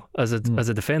ball as a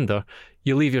defender,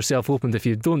 you leave yourself open. If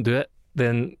you don't do it,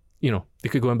 then they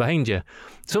could go in behind you.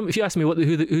 So if you ask me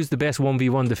who's the best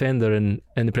 1v1 defender in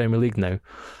the Premier League now,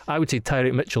 I would say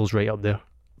Tyreek Mitchell's right up there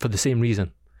for the same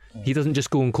reason. He doesn't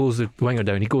just go and close the winger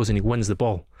down, he goes and he wins the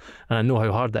ball. And I know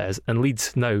how hard that is. And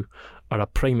Leeds now are a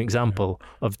prime example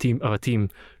of a team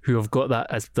who have got that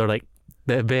as their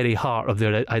the very heart of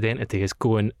their identity is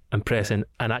going and pressing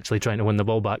and actually trying to win the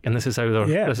ball back. And this is how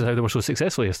they were so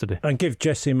successful yesterday. And give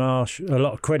Jesse Marsh a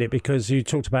lot of credit, because you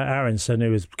talked about Aronson,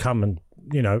 who has come and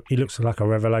he looks like a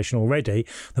revelation already.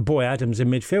 The boy Adams in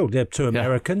midfield. They're two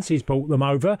Americans. He's brought them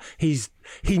over. He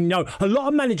knows. A lot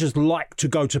of managers like to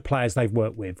go to players they've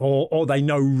worked with or they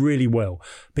know really well,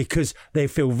 because they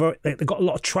feel they've got a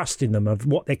lot of trust in them of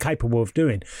what they're capable of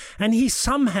doing. And he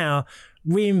somehow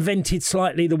reinvented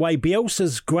slightly the way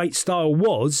Bielsa's great style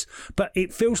was, but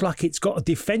it feels like it's got a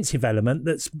defensive element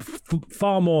that's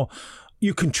far more.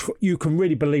 You can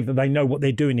really believe that they know what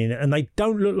they're doing in it, and they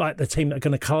don't look like the team that are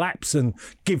going to collapse and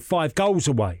give 5 goals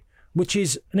away, which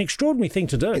is an extraordinary thing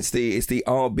to do. It's the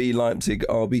RB Leipzig,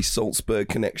 RB Salzburg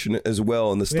connection as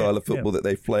well, and the style of football that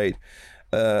they've played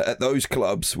at those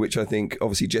clubs, which I think,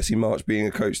 obviously Jesse Marsh being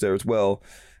a coach there as well,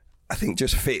 I think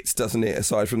just fits, doesn't it,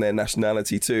 aside from their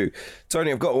nationality too.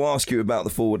 Tony, I've got to ask you about the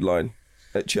forward line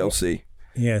at Chelsea.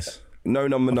 Yes. No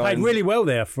number 9. Played really well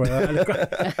there for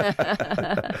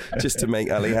just to make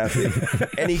Ali happy.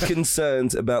 Any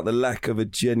concerns about the lack of a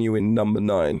genuine number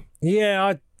 9?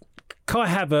 Yeah, Kai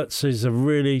Havertz is a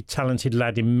really talented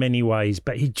lad in many ways,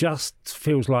 but he just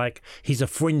feels like he's a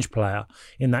fringe player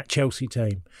in that Chelsea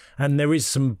team. And there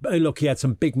is he had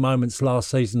some big moments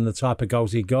last season, the type of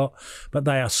goals he got, but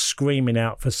they are screaming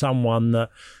out for someone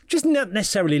that just not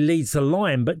necessarily leads the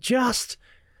line, but just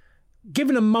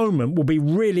given a moment will be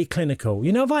really clinical.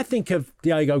 If I think of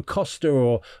Diego Costa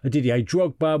or Didier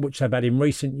Drogba, which they've had in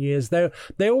recent years,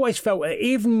 they always felt,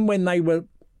 even when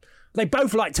they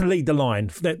both like to lead the line.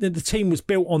 The team was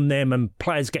built on them and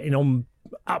players getting on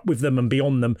up with them and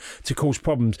beyond them to cause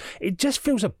problems. It just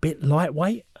feels a bit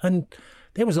lightweight, and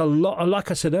there was a lot,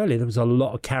 like I said earlier, there was a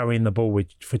lot of carrying the ball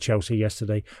for Chelsea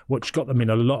yesterday, which got them in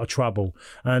a lot of trouble.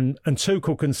 And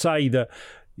Tuchel can say that,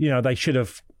 they should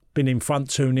have been in front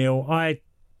 2-0. I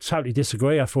totally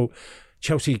disagree. I thought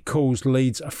Chelsea caused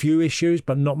Leeds a few issues,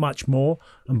 but not much more.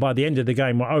 And by the end of the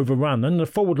game, were overrun. And the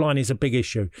forward line is a big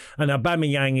issue. And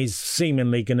Aubameyang is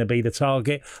seemingly going to be the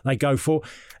target they go for.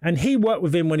 And he worked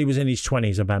with him when he was in his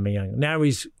 20s, Aubameyang. Now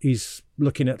he's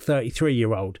looking at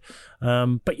 33-year-old.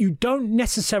 But you don't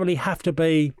necessarily have to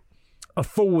be a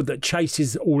forward that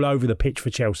chases all over the pitch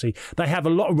for Chelsea. They have a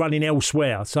lot of running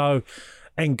elsewhere. So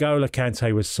N'Golo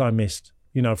Kante was so missed.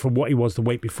 From what he was the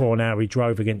week before and how he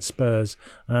drove against Spurs.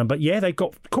 But yeah, they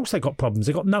got problems.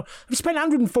 They spent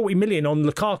 140 million on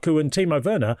Lukaku and Timo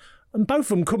Werner, and both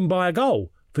of them couldn't buy a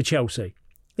goal for Chelsea.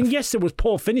 And yes, there was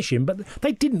poor finishing, but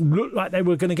they didn't look like they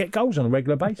were going to get goals on a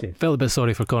regular basis. Felt a bit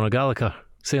sorry for Conor Gallagher.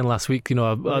 Saying last week,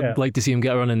 I'd like to see him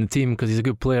get a run in the team because he's a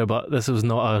good player, but this was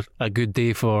not a good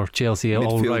day for Chelsea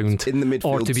all round. In the midfield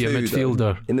or to be a midfielder.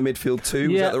 Though. In the midfield too,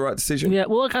 was that the right decision? Yeah,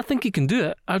 well, look, I think he can do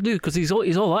it. I do, because he's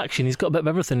all action. He's got a bit of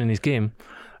everything in his game.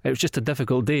 It was just a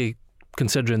difficult day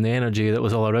considering the energy that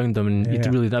was all around him, and he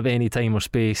really didn't have any time or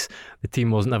space. The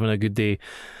team wasn't having a good day.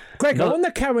 Greg, on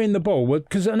the carrying the ball,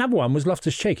 because another one was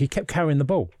Loftus-Cheek. He kept carrying the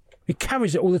ball. He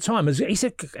carries it all the time. He's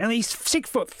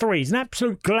 6'3". He's an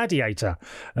absolute gladiator.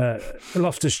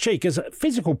 Loftus-Cheek as a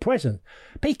physical presence,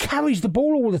 but he carries the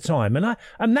ball all the time, and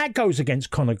that goes against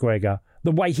Conor Gregor.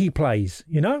 The way he plays,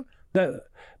 the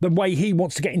way he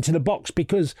wants to get into the box,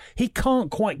 because he can't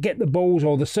quite get the balls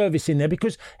or the service in there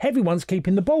because everyone's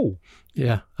keeping the ball.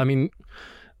 Yeah, I mean,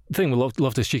 the thing with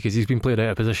Loftus-Cheek is he's been played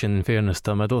out of position. In fairness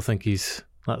to him, I don't think he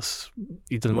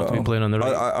doesn't want to be playing on the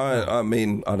right. I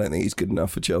mean, I don't think he's good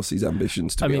enough for Chelsea's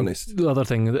ambitions, to be honest. The other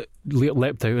thing that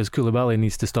leapt out is Koulibaly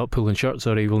needs to stop pulling shirts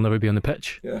or he will never be on the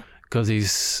pitch. Yeah. Because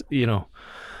he's, you've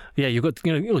got to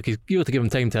give him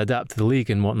time to adapt to the league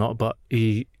and whatnot, but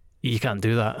you can't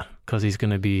do that because he's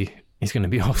going to be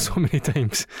off so many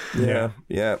times. Yeah.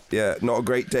 Not a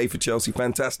great day for Chelsea.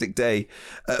 Fantastic day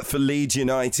for Leeds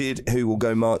United, who will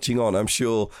go marching on, I'm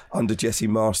sure, under Jesse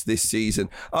Marsch this season.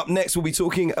 Up next, we'll be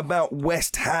talking about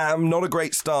West Ham. Not a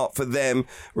great start for them.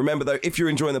 Remember, though, if you're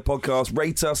enjoying the podcast,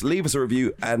 rate us, leave us a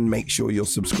review, and make sure you're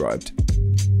subscribed.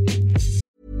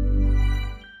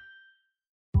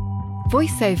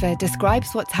 VoiceOver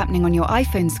describes what's happening on your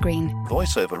iPhone screen.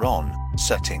 VoiceOver on,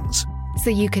 settings. So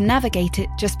you can navigate it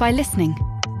just by listening.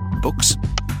 Books,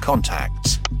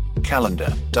 contacts,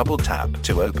 calendar, double tap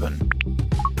to open.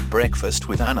 Breakfast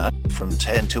with Anna from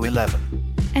 10 to 11.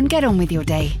 And get on with your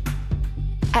day.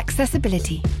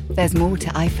 Accessibility. There's more to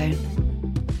iPhone.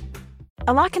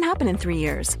 A lot can happen in 3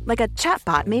 years, like a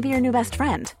chatbot may be your new best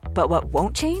friend. But what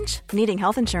won't change? Needing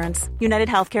health insurance. United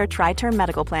Healthcare Tri-Term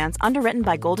Medical Plans, underwritten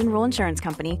by Golden Rule Insurance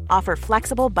Company, offer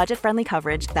flexible, budget-friendly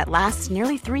coverage that lasts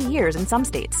nearly 3 years in some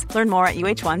states. Learn more at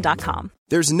uh1.com.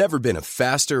 There's never been a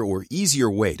faster or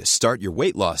easier way to start your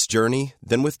weight loss journey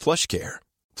than with PlushCare.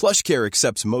 PlushCare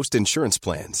accepts most insurance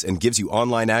plans and gives you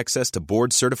online access to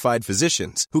board-certified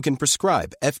physicians who can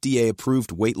prescribe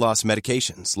FDA-approved weight loss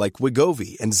medications like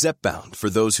Wegovy and Zepbound for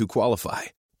those who qualify.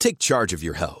 Take charge of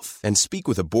your health and speak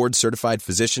with a board-certified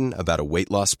physician about a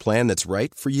weight loss plan that's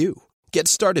right for you. Get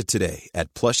started today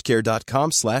at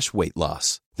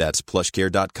plushcare.com/weightloss. That's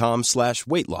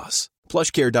plushcare.com/weightloss.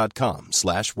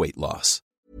 plushcare.com/weightloss.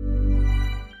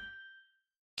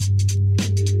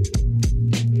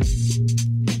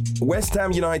 West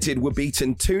Ham United were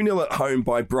beaten 2-0 at home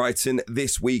by Brighton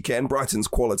this weekend. Brighton's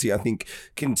quality, I think,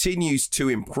 continues to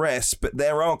impress, but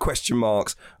there are question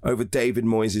marks over David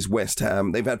Moyes' West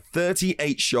Ham. They've had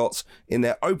 38 shots in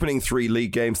their opening 3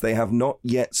 league games. They have not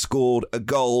yet scored a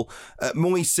goal.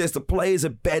 Moyes says the players are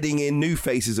bedding in, new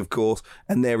faces, of course,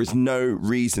 and there is no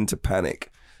reason to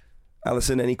panic.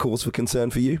 Alison, any cause for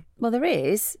concern for you? Well, there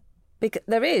is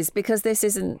because this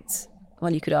isn't...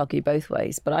 Well, you could argue both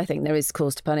ways, but I think there is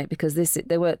cause to panic because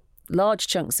there were large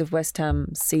chunks of West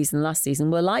Ham's season last season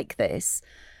were like this,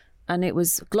 and it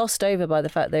was glossed over by the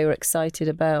fact they were excited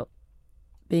about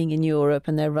being in Europe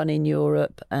and their run in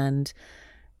Europe. And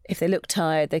if they looked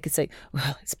tired, they could say,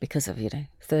 "Well, it's because of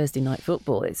Thursday night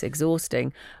football. It's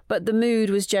exhausting." But the mood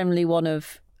was generally one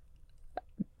of,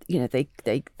 they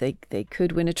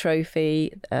could win a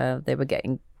trophy. They were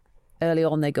getting. Early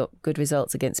on, they got good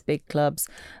results against big clubs,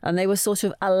 and they were sort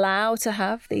of allowed to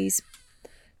have these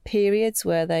periods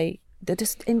where they're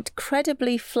just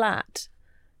incredibly flat,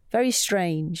 very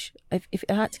strange. If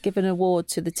I had to give an award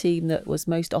to the team that was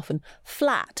most often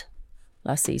flat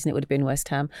last season, it would have been West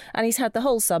Ham. And he's had the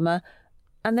whole summer,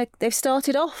 and they've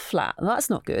started off flat. Well,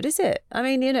 that's not good, is it? I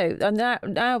mean,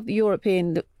 and now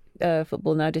European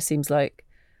football now just seems like,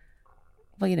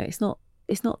 well, it's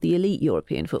not the elite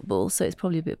European football, so it's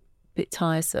probably a bit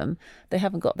tiresome. They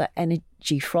haven't got that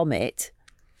energy from it.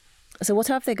 So what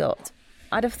have they got?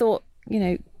 I'd have thought,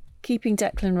 keeping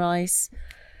Declan Rice,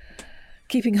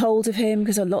 keeping hold of him,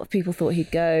 because a lot of people thought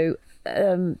he'd go.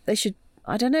 They should,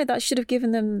 I don't know, that should have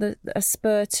given them a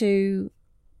spur to,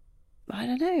 I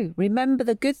don't know, remember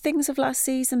the good things of last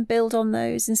season, build on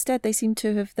those. Instead, they seem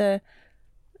to have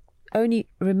only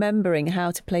remembering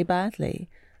how to play badly.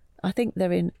 I think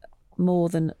they're in more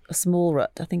than a small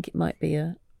rut. I think it might be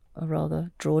a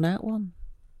rather drawn out one.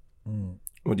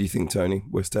 What do you think, Tony?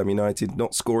 West Ham United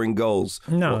not scoring goals.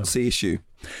 No. What's the issue?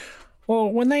 Well,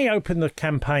 when they opened the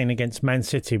campaign against Man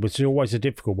City, which is always a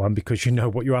difficult one because you know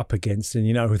what you're up against and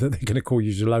you know that they're going to cause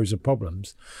you loads of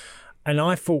problems. And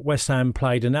I thought West Ham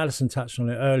played, and Alison touched on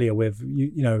it earlier, with,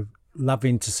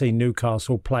 loving to see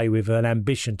Newcastle play with an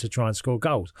ambition to try and score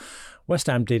goals. West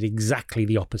Ham did exactly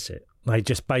the opposite. They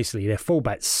just basically, their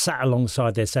fullbacks sat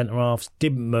alongside their centre-halves,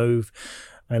 didn't move,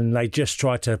 and they just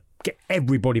tried to get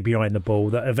everybody behind the ball,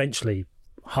 that eventually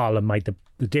Haaland made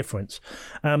the difference.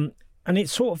 And it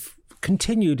sort of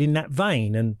continued in that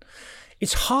vein. And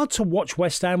it's hard to watch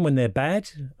West Ham when they're bad.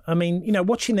 I mean,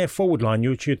 watching their forward line,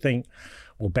 you'd think,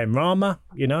 well, Ben Rama,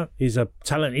 is a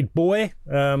talented boy,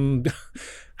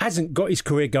 hasn't got his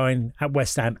career going at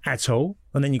West Ham at all.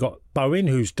 And then you've got Bowen,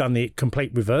 who's done the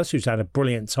complete reverse, who's had a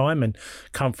brilliant time and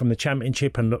come from the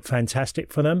Championship and looked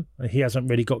fantastic for them. He hasn't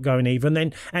really got going either. And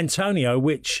then Antonio,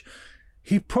 which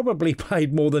he probably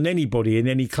played more than anybody in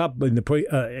any club in the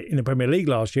Premier League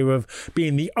last year, of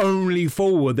being the only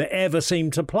forward that ever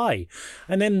seemed to play.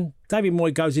 And then David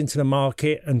Moyes goes into the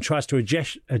market and tries to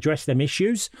address them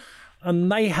issues.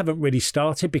 And they haven't really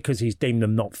started because he's deemed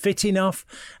them not fit enough.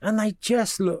 And they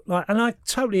just look like, and I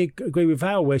totally agree with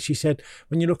Val where she said,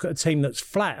 when you look at a team that's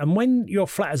flat, and when you're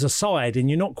flat as a side and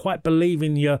you're not quite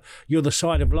believing you're the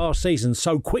side of last season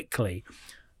so quickly,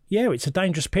 it's a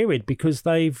dangerous period, because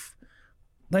they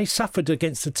suffered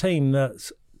against a team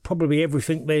that's probably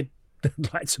everything they'd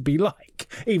like to be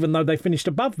like, even though they finished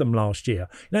above them last year.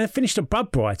 They finished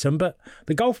above Brighton, but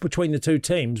the gulf between the two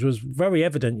teams was very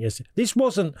evident yesterday. This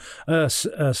wasn't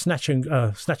snatch and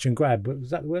grab. Was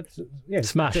that the word? Yeah,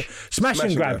 smash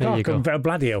and grab. There you go.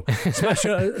 Bloody hell.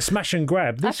 Smash and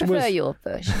grab. This I prefer your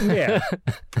version. Yeah,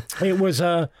 it was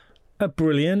a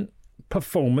brilliant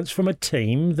performance from a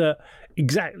team that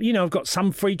exactly, I've got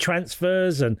some free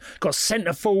transfers and got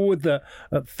centre forward that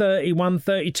at 31,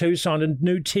 32 signed a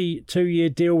new 2-year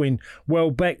deal in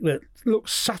Welbeck that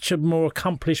looks such a more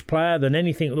accomplished player than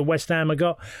anything that the West Ham have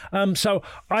got. So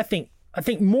I think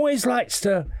Moyes likes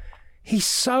to, he's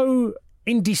so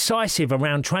indecisive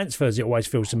around transfers, it always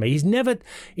feels to me.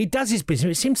 He does his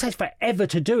business. It seems to take forever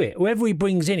to do it. Whoever he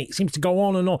brings in, it seems to go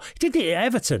on and on. He did it at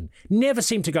Everton. Never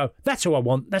seemed to go, that's who I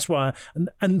want, that's why,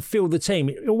 and fill the team.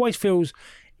 It always feels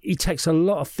he takes a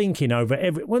lot of thinking over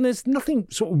well, there's nothing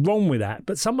sort of wrong with that,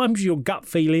 but sometimes your gut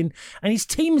feeling, and his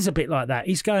team is a bit like that.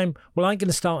 He's going, well, I ain't going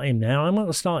to start him now. I'm not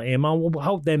going to start him. I'll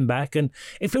hold them back. And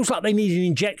it feels like they need an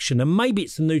injection, and maybe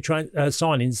it's the new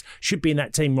signings should be in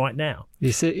that team right now. He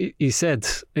has said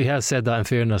that, in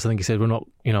fairness. I think he said we're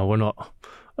not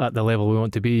at the level we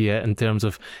want to be yet in terms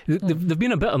of they've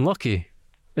been a bit unlucky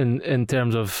in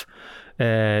terms of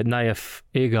Naif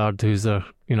Agard, who's their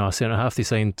a centre half they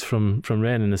signed from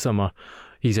Rennes in the summer.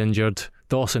 He's injured.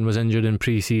 Dawson was injured in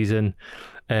pre-season.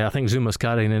 I think Zuma's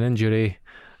carrying an injury,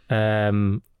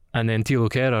 and then Thilo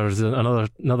Kehrer is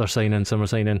another summer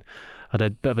signing. Had a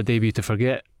bit of a debut to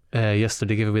forget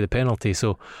yesterday, gave away the penalty.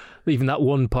 So even that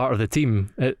one part of the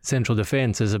team at central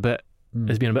defence has been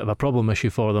a bit of a problem issue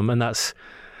for them, and that's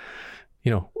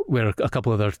where a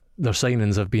couple of their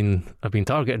signings have been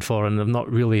targeted for, and they've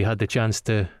not really had the chance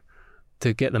to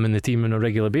get them in the team on a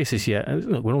regular basis yet.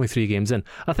 Look, we're only 3 games in.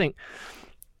 I think.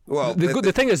 Well,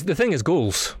 the thing is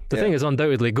goals. The thing is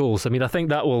undoubtedly goals. I mean, I think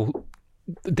that will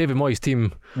David Moyes'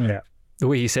 team. Yeah. The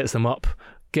way he sets them up,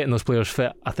 getting those players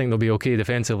fit, I think they'll be okay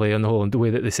defensively on the whole, and the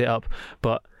way that they set up.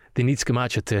 But they need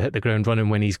Scamacca to hit the ground running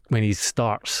when he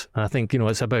starts. And I think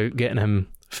it's about getting him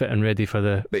fit and ready for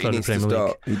the Premier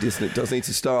League. He does need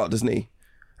to start, doesn't he?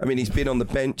 I mean, he's been on the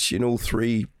bench in all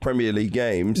 3 Premier League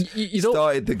games. You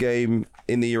started the game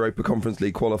in the Europa Conference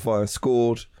League qualifier,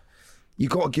 scored. You've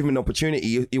got to give him an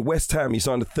opportunity. You're West Ham, you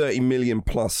signed a £30 million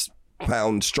plus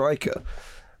striker.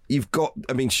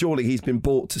 Surely he's been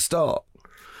bought to start.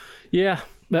 Yeah,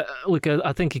 but look,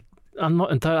 I think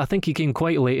he came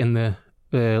quite late in the,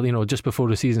 just before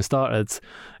the season started.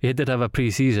 He did have a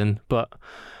pre-season, but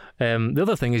the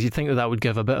other thing is you'd think that would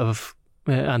give a bit of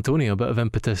Antonio a bit of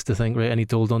impetus to think, right, I need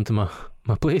to hold on to my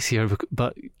place here,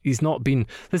 but he's not been.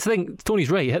 This thing, Tony's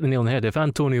right, he hit the nail on the head. If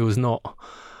Antonio was not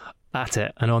at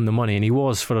it and on the money, and he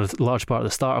was for a large part of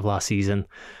the start of last season,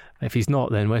 if he's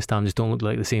not, then West Ham just don't look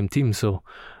like the same team. So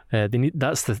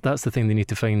that's the thing they need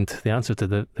to find the answer to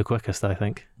the quickest, I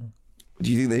think.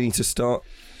 Do you think they need to start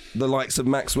the likes of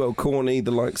Maxwell Corney,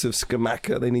 the likes of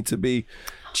Skamaka? They need to be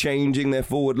changing their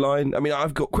forward line. I mean,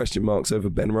 I've got question marks over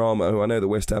Ben Rama, who I know the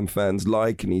West Ham fans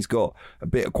like, and he's got a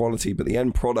bit of quality, but the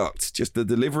end product, just the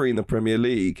delivery in the Premier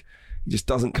League, he just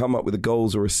doesn't come up with the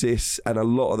goals or assists, and a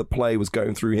lot of the play was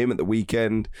going through him at the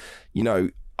weekend. You know,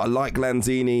 I like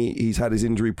Lanzini. He's had his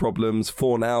injury problems.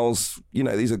 Fornals, you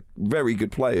know, these are very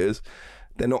good players.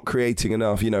 They're not creating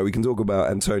enough. You know, we can talk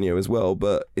about Antonio as well,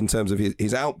 but in terms of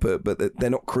his output, but they're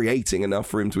not creating enough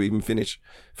for him to even finish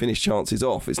chances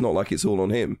off. It's not like it's all on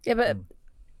him. Yeah, but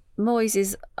Moyes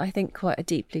is, I think, quite a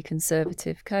deeply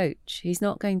conservative coach. He's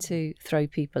not going to throw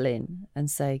people in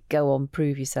and say, go on,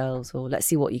 prove yourselves, or let's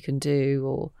see what you can do.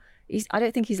 Or I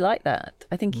don't think he's like that.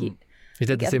 I think he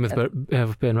did the same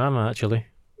with Ben Rama, actually.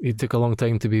 He took a long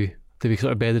time to be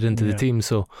sort of bedded into the team.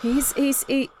 So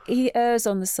he errs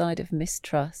on the side of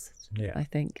mistrust, I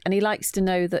think. And he likes to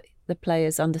know that the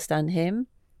players understand him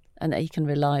and that he can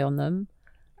rely on them.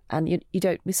 And you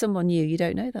don't, with someone new, you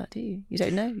don't know that, do you? You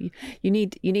don't know. You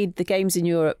need the games in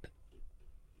Europe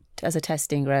as a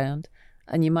testing ground,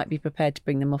 and you might be prepared to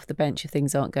bring them off the bench if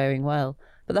things aren't going well.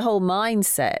 But the whole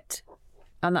mindset,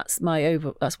 and that's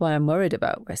why I'm worried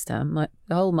about West Ham.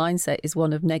 The whole mindset is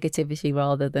one of negativity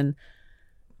rather than,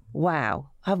 wow,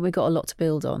 haven't we got a lot to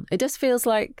build on? It just feels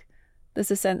like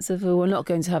there's a sense of, we're not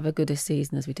going to have a good a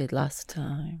season as we did last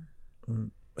time.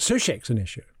 Soucek's an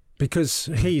issue, because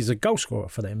he's a goal scorer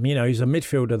for them. You know, he's a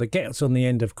midfielder that gets on the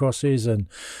end of crosses and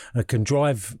can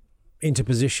drive into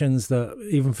positions that,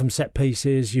 even from set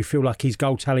pieces, you feel like his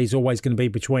goal tally is always going to be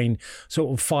between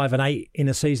sort of 5 and 8 in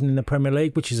a season in the Premier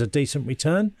League, which is a decent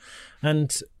return.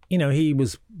 And, you know, he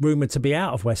was rumoured to be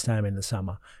out of West Ham in the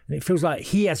summer. And it feels like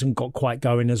he hasn't got quite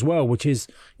going as well, which is,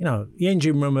 you know, the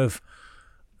engine room of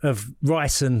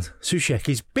Rice and Soucek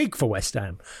is big for West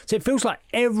Ham. So it feels like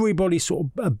everybody's sort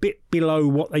of a bit below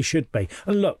what they should be.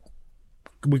 And look,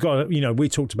 we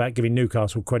talked about giving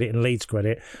Newcastle credit and Leeds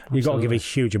credit. You've got to give a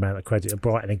huge amount of credit to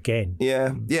Brighton again.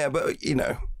 Yeah, but, you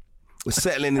know, we're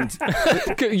settling into...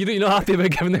 You're not happy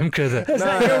about giving them credit?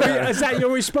 Is that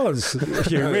your response?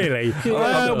 Really?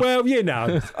 Well, you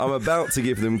know. I'm about to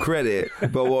give them credit,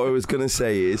 but what I was going to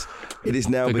say is, it is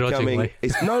now becoming...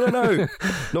 No,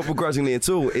 not begrudgingly at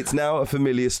all. It's now a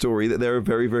familiar story that they're a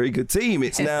very, very good team.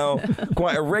 It's now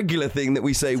quite a regular thing that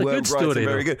we say, Brighton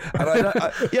very good. And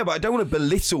but I don't want to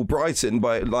belittle Brighton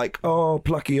by like, oh,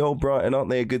 plucky old Brighton, aren't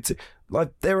they a good team?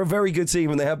 Like, they're a very good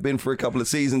team, and they have been for a couple of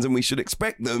seasons, and we should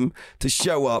expect them to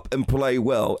show up and play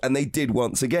well, and they did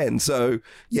once again. So,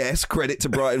 yes, credit to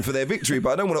Brighton for their victory, but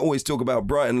I don't want to always talk about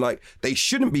Brighton like they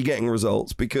shouldn't be getting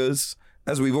results, because,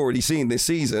 as we've already seen this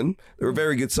season, they're a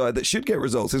very good side that should get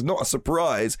results. It's not a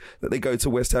surprise that they go to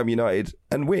West Ham United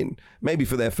and win. Maybe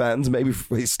for their fans, maybe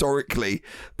historically,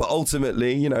 but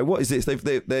ultimately, you know, what is this? I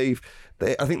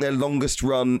think their longest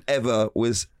run ever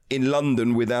was in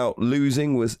London without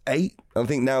losing was 8. I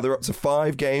think now they're up to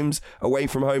 5 games away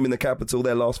from home in the capital.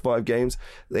 Their last 5 games,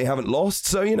 they haven't lost.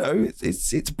 So, you know,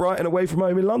 it's Brighton away from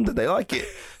home in London. They like it.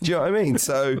 Do you know what I mean?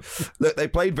 So, look, they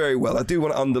played very well. I do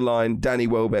want to underline Danny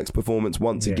Welbeck's performance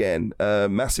once again.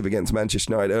 Massive against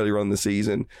Manchester United earlier on in the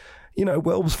season. You know,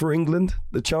 Welbs for England.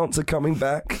 The chance of coming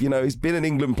back. You know, he's been an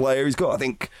England player. He's got, I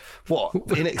think,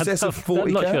 in excess of 40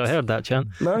 I'm not caps. sure I heard that, Chan.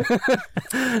 No?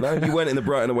 No, you weren't in the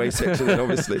Brighton away section then,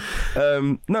 obviously.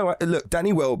 Look,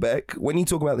 Danny Welbeck, when you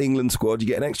talk about the England squad, you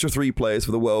get an extra 3 players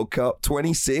for the World Cup,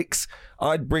 26.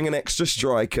 I'd bring an extra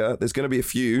striker. There's going to be a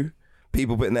few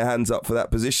people putting their hands up for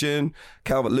that position.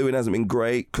 Calvert-Lewin hasn't been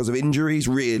great because of injuries,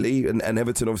 really, and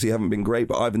Everton obviously haven't been great,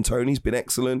 but Ivan Toney's been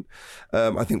excellent.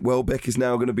 I think Welbeck is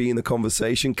now going to be in the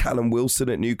conversation. Callum Wilson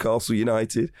at Newcastle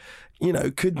United. You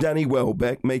know, could Danny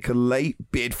Welbeck make a late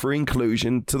bid for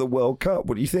inclusion to the World Cup?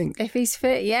 What do you think? If he's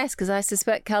fit, yes, because I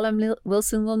suspect Callum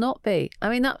Wilson will not be. I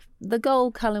mean, the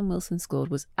goal Callum Wilson scored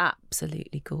was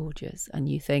absolutely gorgeous, and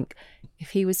you think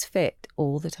if he was fit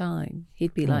all the time,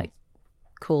 he'd be like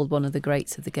called one of the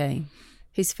greats of the game.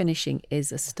 His finishing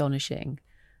is astonishing.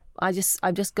 I've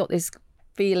just got this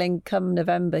feeling come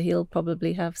November he'll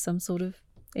probably have some sort of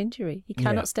injury. He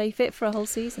cannot stay fit for a whole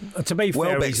season. To be fair,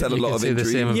 Welbeck's had a lot of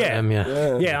injuries.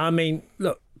 Yeah, I mean,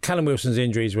 look, Callum Wilson's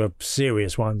injuries were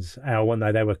serious ones, weren't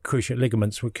they? They were cruciate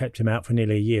ligaments, which kept him out for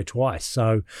nearly a year twice.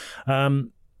 So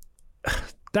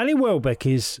Danny Welbeck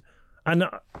is And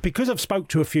because I've spoke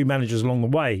to a few managers along the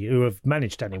way who have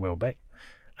managed Danny Welbeck,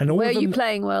 and all Were of them, you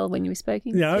playing well when you were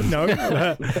speaking? No.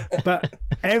 But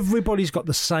everybody's got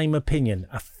the same opinion.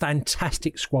 A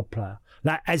fantastic squad player.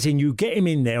 Like, as in, you get him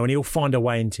in there and he'll find a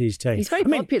way into his team. He's very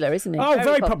popular, isn't he? Oh,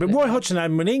 very popular. Roy Hodgson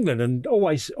had him in England and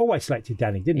always selected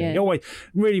Danny, didn't he? He always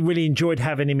really enjoyed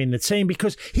having him in the team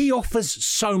because he offers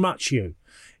so much, you.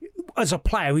 As a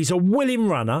player, he's a willing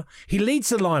runner. He leads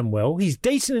the line well. He's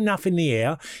decent enough in the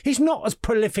air. He's not as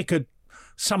prolific as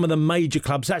some of the major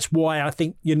clubs. That's why I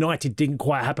think United didn't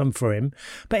quite happen for him.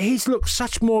 But he's looked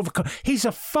such more of a... He's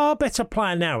a far better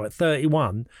player now at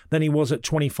 31 than he was at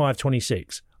 25,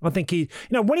 26. I think he...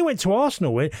 when he went to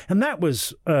Arsenal, and that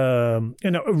was a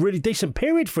really decent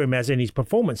period for him as in his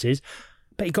performances,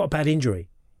 but he got a bad injury.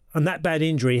 And that bad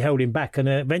injury held him back, and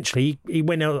eventually he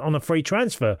went out on a free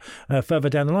transfer further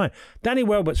down the line. Danny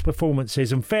Welbeck's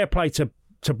performances, and fair play to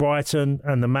Brighton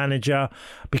and the manager,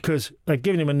 because they've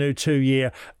given him a new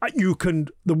 2-year.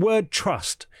 The word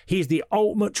trust, he's the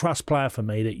ultimate trust player for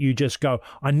me, that you just go,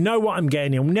 I know what I'm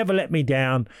getting, he'll never let me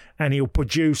down, and he'll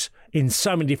produce in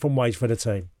so many different ways for the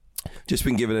team. Just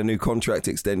been given a new contract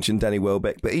extension, Danny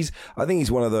Welbeck, but I think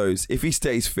he's one of those, if he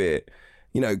stays fit,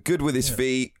 good with his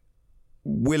feet,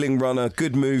 willing runner,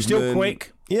 good movement. Still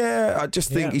quick. Yeah, I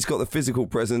just think he's got the physical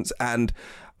presence, and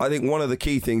I think one of the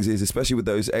key things is, especially with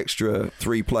those extra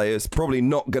 3 players, probably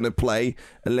not going to play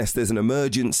unless there's an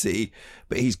emergency,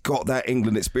 but he's got that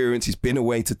England experience. He's been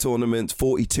away to tournaments,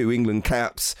 42 England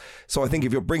caps. So I think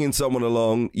if you're bringing someone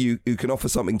along, you can offer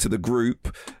something to the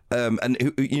group, and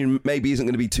who maybe isn't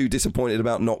going to be too disappointed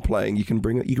about not playing. You can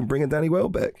bring a Danny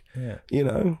Welbeck.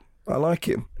 Yeah. I like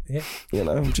him. Yeah.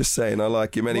 I'm just saying I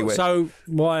like him anyway. So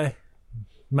why...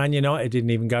 Man United didn't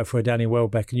even go for a Danny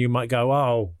Welbeck, and you might go,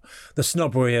 oh, the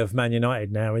snobbery of Man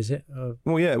United now, is it?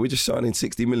 Well, yeah, we're just signing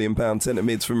 £60 million centre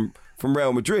mids from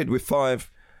Real Madrid with 5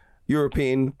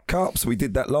 European Cups. We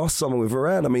did that last summer with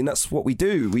Varane. I mean, that's what we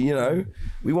do.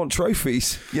 We want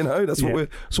trophies. That's what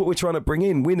we're trying to bring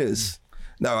in, winners.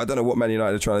 No, I don't know what Man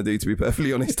United are trying to do, to be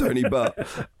perfectly honest, Tony, but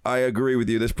I agree with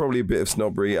you. There's probably a bit of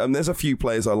snobbery. There's a few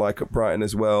players I like at Brighton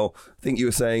as well. I think you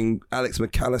were saying Alex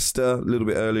McAllister a little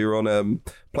bit earlier on,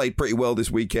 played pretty well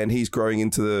this weekend. He's growing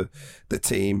into the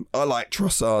team. I like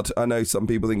Trossard. I know some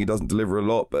people think he doesn't deliver a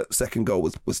lot, but second goal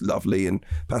was lovely, and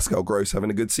Pascal Gross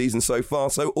having a good season so far.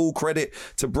 So all credit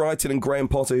to Brighton and Graham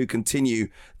Potter, who continue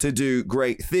to do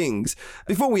great things.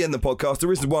 Before we end the podcast,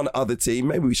 there is one other team.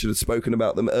 Maybe we should have spoken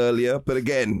about them earlier, but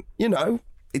again,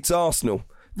 it's Arsenal.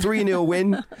 3-0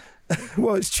 win.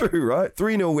 Well, it's true, right?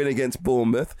 3-0 win against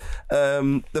Bournemouth.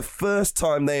 The first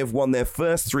time they have won their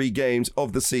first 3 games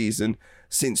of the season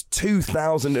since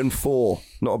 2004.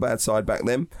 Not a bad side back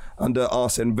then, under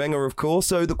Arsene Wenger, of course.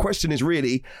 So the question is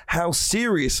really, how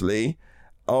seriously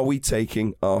are we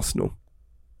taking Arsenal?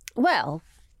 Well,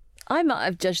 I might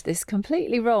have judged this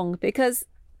completely wrong, because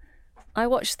I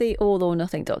watched the All or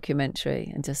Nothing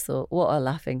documentary and just thought, what a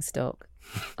laughing stock.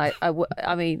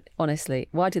 I mean, honestly,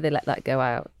 why did they let that go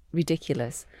out?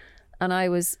 Ridiculous. And I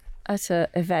was at an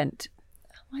event.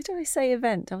 Why do I say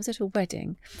event? I was at a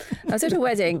wedding.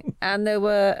 And there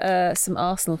were some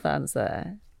Arsenal fans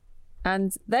there.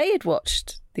 And they had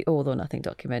watched the All or Nothing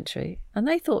documentary, and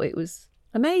they thought it was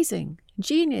amazing,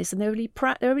 genius, and they're really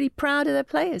proud of their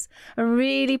players and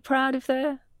really proud of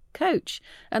their coach.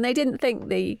 And they didn't think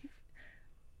the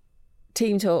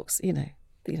team talks,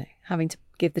 having to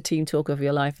give the team talk of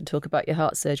your life and talk about your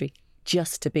heart surgery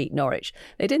just to beat Norwich.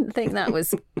 They didn't think that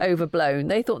was overblown.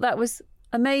 They thought that was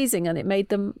amazing, and it made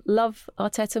them love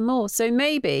Arteta more. So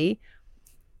maybe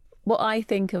what I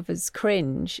think of as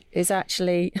cringe is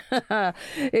actually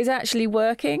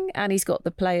working, and he's got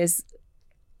the players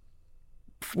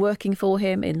working for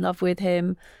him, in love with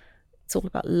him. It's all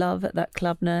about love at that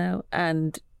club now,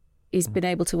 and he's been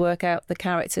able to work out the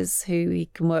characters who he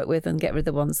can work with and get rid of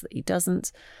the ones that he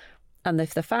doesn't. And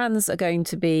if the fans are going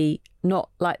to be not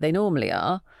like they normally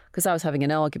are, because I was having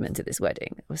an argument at this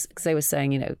wedding, because they were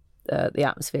saying, the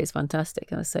atmosphere is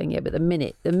fantastic. And I was saying, yeah, but the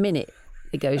minute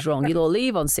it goes wrong, you'll all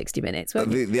leave on 60 minutes.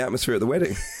 The atmosphere at the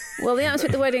wedding? Well, the atmosphere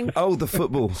at the wedding... Oh, the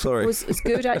football, sorry. was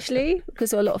good, actually, because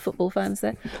there were a lot of football fans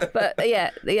there. But, yeah,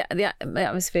 the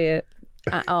atmosphere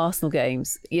at Arsenal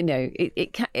games,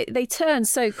 they turn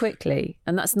so quickly,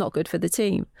 and that's not good for the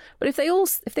team. But if they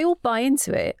all buy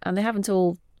into it, and they haven't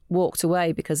all walked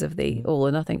away because of the All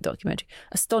or Nothing documentary,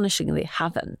 astonishingly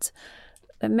haven't,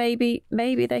 then maybe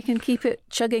they can keep it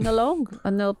chugging along,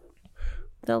 and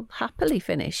they'll happily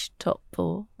finish top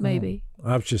 4, maybe.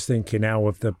 I was just thinking now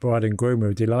of the bride and groom who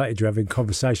were delighted you're having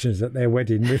conversations at their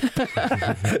wedding with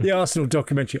the Arsenal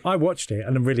documentary. I watched it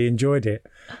and I really enjoyed it.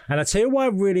 And I tell you why I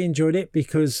really enjoyed it,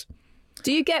 because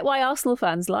Do you get why Arsenal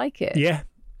fans like it? Yeah,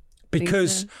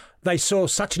 because they saw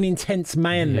such an intense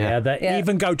man there that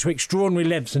even go to extraordinary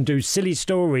lengths and do silly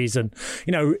stories and,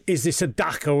 is this a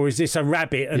duck or is this a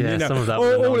rabbit? And, some of that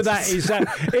all of that is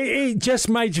it just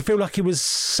made you feel like it was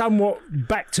somewhat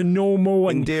back to normal.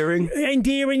 And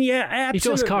Endearing, yeah, absolutely. He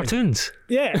draws cartoons.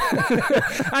 Yeah.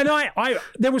 And I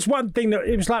there was one thing that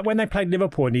it was like when they played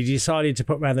Liverpool and he decided to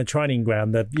put around the training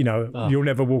ground that, you'll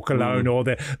never walk alone or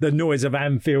the noise of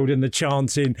Anfield and the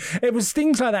chanting. It was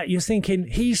things like that. You're thinking,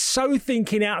 he's so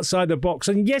thinking outside the box.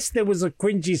 And yes, there was a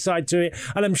cringy side to it.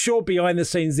 And I'm sure behind the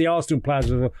scenes, the Arsenal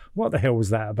players were, what the hell was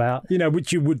that about?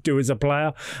 Which you would do as a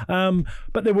player.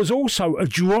 But there was also a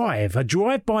drive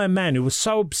by a man who was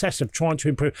so obsessive trying to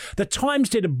improve. The Times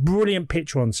did a brilliant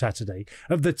picture on Saturday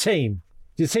of the team.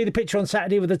 Did you see the picture on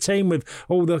Saturday with the team with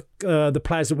all the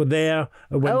players that were there?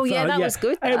 That was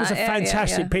good. It was a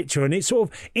fantastic picture, and it sort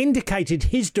of indicated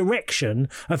his direction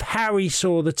of how he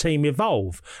saw the team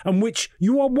evolve, and which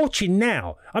you are watching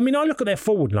now. I mean, I look at their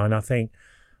forward line, I think,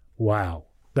 wow.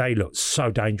 They look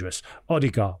so dangerous.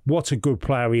 Odegaard, what a good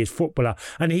player he is, footballer.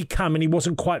 And he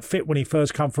wasn't quite fit when he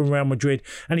first come from Real Madrid,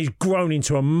 and he's grown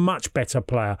into a much better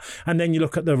player. And then you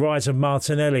look at the rise of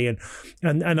Martinelli,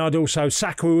 and I'd also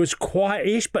Saka, who was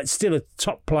quiet-ish, but still a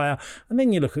top player. And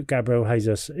then you look at Gabriel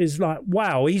Jesus. It's like,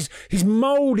 wow, he's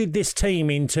moulded this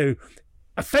team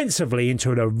offensively into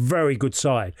a very good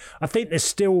side. I think there's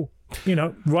still...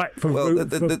 right from... Well,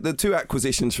 the two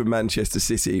acquisitions from Manchester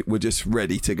City were just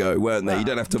ready to go, weren't they? You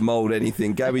don't have to mould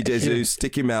anything. Gabby Jesus,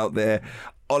 stick him out there.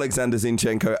 Alexander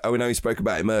Zinchenko, I know we spoke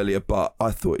about him earlier, but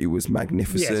I thought he was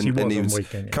magnificent. Yes, he was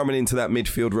coming into that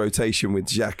midfield rotation with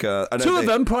Xhaka. Two of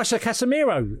them, price of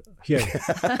Casemiro. Yeah.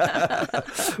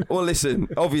 Well, listen,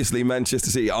 obviously Manchester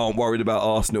City aren't worried about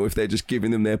Arsenal if they're just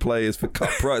giving them their players for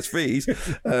cut price fees.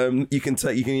 You can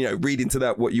read into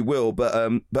that what you will,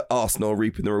 but Arsenal are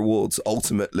reaping the rewards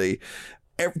ultimately.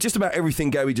 Just about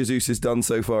everything Gabby Jesus has done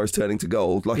so far is turning to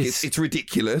gold. Like it's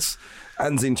ridiculous.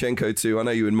 And Zinchenko too. I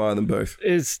know you admire them both.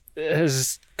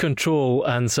 His control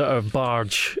and sort of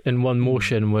barge in one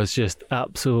motion was just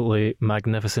absolutely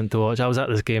magnificent to watch. I was at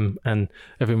this game and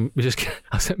I was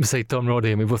sitting beside Tom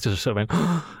Roddy and we both just sort of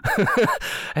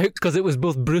went because it was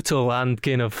both brutal and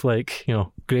kind of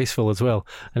graceful as well.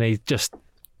 And he just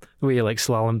the way he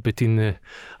slalomed between the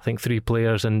three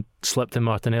players and slipped in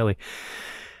Martinelli.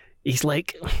 He's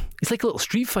like a little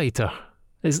street fighter.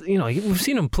 We've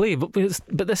seen him play, but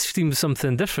this seems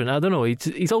something different. I don't know.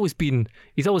 He's always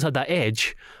had that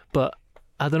edge, but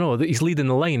I don't know. He's leading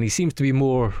the line. He seems to be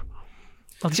more.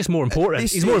 Well, he's just more important.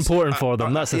 He's more important for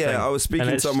them. That's the thing. Yeah, I was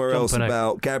speaking somewhere else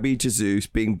about Gabby Jesus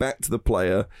being back to the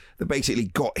player that basically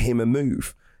got him a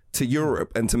move to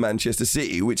Europe and to Manchester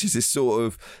City, which is this sort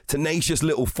of tenacious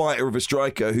little fighter of a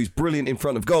striker who's brilliant in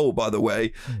front of goal, by the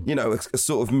way. A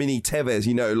sort of mini Tevez,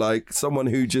 like someone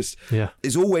who just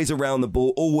is always around the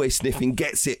ball, always sniffing,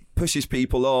 gets it, pushes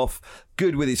people off,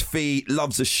 good with his feet,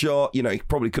 loves a shot. He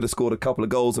probably could have scored a couple of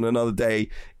goals on another day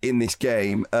in this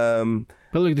game. But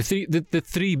look, the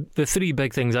three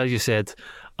big things, as you said,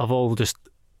 have all just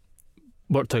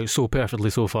worked out so perfectly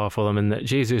so far for them, and that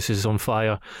Jesus is on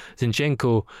fire.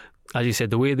 Zinchenko, as you said,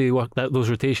 the way they worked out those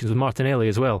rotations with Martinelli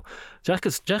as well.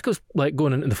 Xhaka's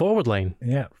going into the forward line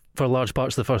for large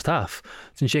parts of the first half.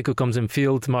 Zinchenko comes in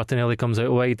field, Martinelli comes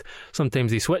out wide.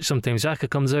 Sometimes they switch, sometimes Xhaka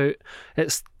comes out.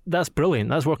 That's brilliant.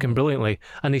 That's working brilliantly.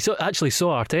 And they actually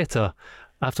saw Arteta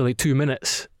after 2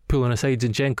 minutes pulling aside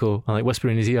Zinchenko and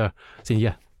whispering in his ear, saying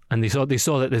yeah. And they saw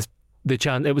that the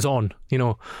chant, it was on,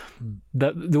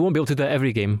 that they won't be able to do it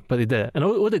every game, but they did it. And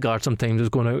Odegaard sometimes was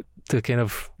going out to kind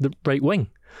of the right wing.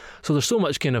 So there's so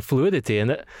much kind of fluidity,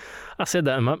 and I said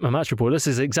that in my match report. This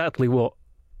is exactly what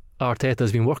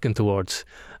Arteta's been working towards,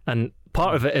 and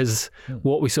part of it is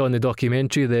what we saw in the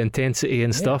documentary, the intensity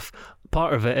and stuff.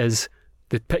 Part of it is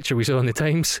the picture we saw in the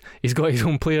Times. He's got his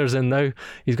own players in now.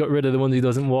 He's got rid of the ones he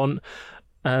doesn't want,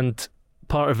 and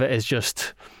part of it is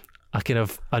just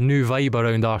a new vibe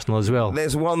around Arsenal as well.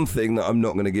 There's one thing that I'm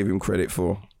not going to give him credit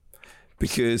for,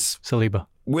 because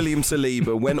William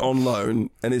Saliba went on loan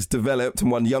and has developed and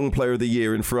won Young Player of the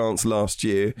Year in France last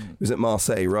year. He was at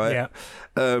Marseille, right?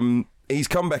 Yeah. He's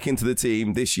come back into the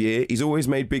team this year. He's always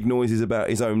made big noises about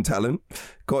his own talent.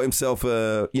 Got himself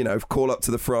a call up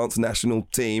to the France national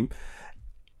team.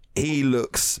 He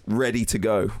looks ready to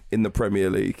go in the Premier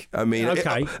League. I mean,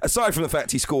 aside from the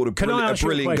fact he scored a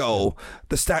brilliant goal,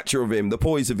 the stature of him, the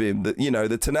poise of him,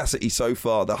 the tenacity so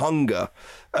far, the hunger.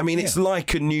 I mean, it's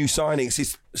like a new signing. It's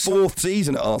his fourth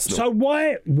season at Arsenal. So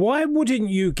why wouldn't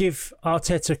you give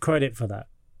Arteta credit for that?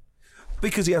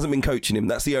 Because he hasn't been coaching him.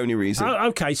 That's the only reason. Oh,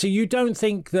 okay, so you don't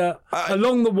think that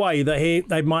along the way that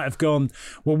they might have gone,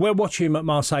 well, we're watching him at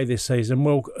Marseille this season,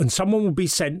 and someone will be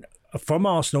sent from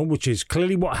Arsenal, which is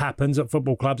clearly what happens at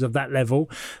football clubs of that level.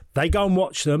 They go and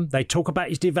watch them. They talk about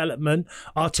his development.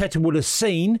 Arteta would have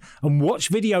seen and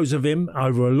watched videos of him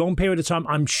over a long period of time,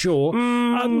 I'm sure.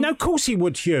 No, of course he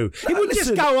would, Hugh. He wouldn't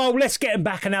just go, let's get him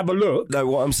back and have a look. No,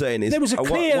 what I'm saying is... There was a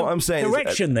clear what I'm saying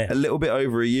direction there. A little bit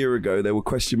over a year ago, there were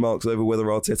question marks over whether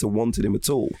Arteta wanted him at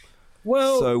all.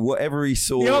 Well, so whatever he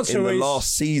saw in the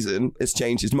last season has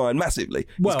changed his mind massively.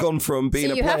 He's gone from being a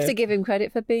player... So you have to give him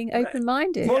credit for being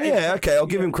open-minded. Well, yeah, okay, I'll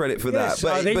give him credit for that.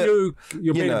 But I think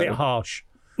you're being a bit harsh.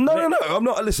 No, I'm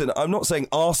not. Listen, I'm not saying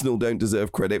Arsenal don't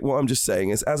deserve credit. What I'm just saying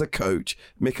is, as a coach,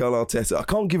 Mikel Arteta, I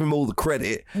can't give him all the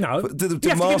credit. No, you have to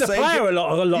give the player a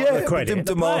lot of the credit.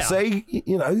 De Marseille,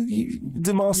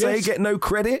 De Marseille get no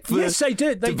credit for they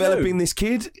did. developing this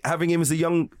kid, having him as a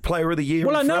young player of the year.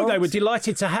 Well, I know they were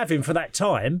delighted to have him for that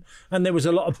time, and there was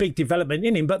a lot of big development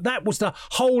in him, but that was the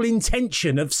whole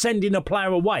intention of sending a player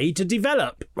away to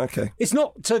develop. Okay. It's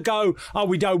not to go,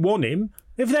 we don't want him.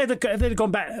 If they'd gone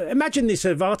back, imagine this: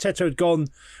 if Arteta had gone,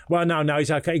 well, no,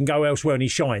 he's okay, he can go elsewhere and he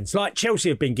shines. Like Chelsea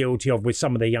have been guilty of with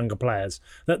some of their younger players,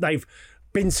 that they've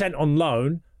been sent on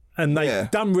loan and they've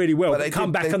done really well, but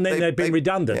come back and then they've been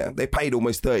redundant. Yeah, they paid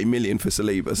almost 30 million for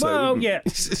Saliba, so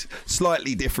it's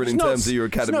slightly different in terms of your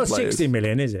academy players. It's not 60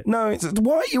 million, is it? No,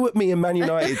 why are you at me and Man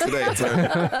United today,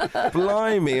 Tony?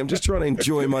 Blimey, I'm just trying to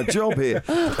enjoy my job here.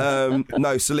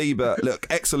 No, Saliba, look,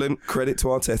 excellent. Credit to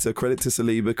Arteta, credit to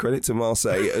Saliba, credit to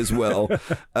Marseille as well.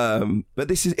 But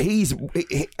he's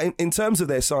in terms of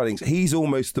their signings, he's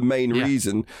almost the main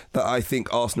reason that I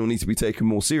think Arsenal needs to be taken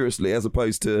more seriously, as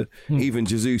opposed to even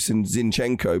Jesus and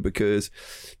Zinchenko, because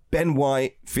Ben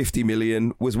White, 50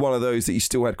 million, was one of those that you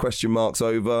still had question marks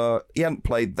over. He hadn't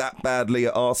played that badly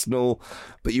at Arsenal,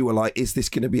 but you were like, is this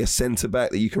going to be a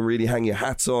centre-back that you can really hang your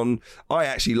hat on? I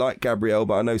actually like Gabriel,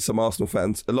 but I know some Arsenal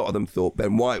fans, a lot of them thought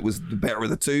Ben White was the better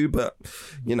of the two, but,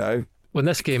 when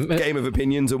this game of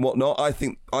opinions and whatnot, I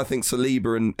think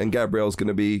Saliba and Gabriel's going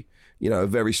to be, a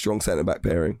very strong centre-back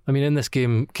pairing. I mean, in this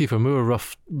game, Kiefer Moore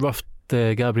roughed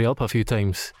Gabriel up a few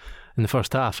times in the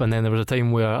first half, and then there was a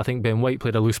time where I think Ben White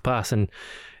played a loose pass and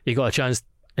he got a chance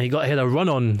and he had a run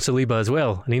on Saliba as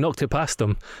well, and he knocked it past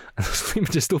him, and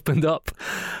Saliba just opened up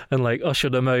and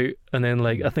ushered him out, and then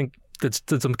I think did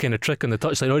some kind of trick on the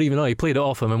touchline, or even he played it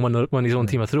off him and won his own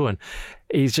team a throw-in.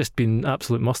 He's just been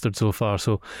absolute mustard so far.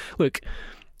 So look,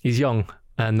 he's young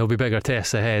and there'll be bigger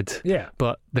tests ahead,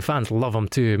 but the fans love him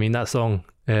too. I methink that song,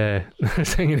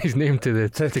 singing his name to the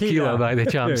tequila by the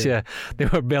Champs, they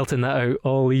were belting that out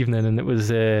all evening, and it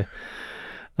was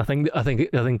I think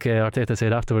Arteta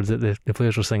said afterwards that the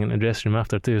players were singing in the dressing room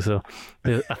after too. So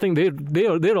I think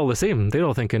they're all the same. They're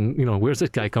all thinking, where's this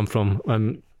guy come from?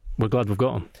 We're glad we've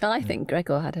got him. I think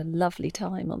Gregor had a lovely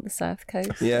time on the South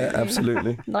Coast. Yeah,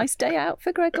 absolutely. Nice day out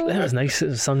for Gregor. It was nice.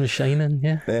 The sun was shining.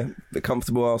 Yeah, the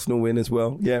comfortable Arsenal win as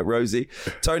well. Yeah, Rosie.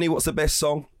 Tony, what's the best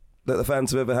song that the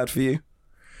fans have ever had for you?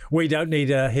 We don't need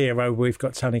a hero. We've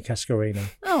got Tony Cascarino.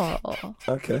 Oh,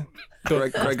 okay.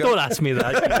 Don't ask me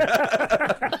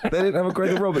that. They didn't have a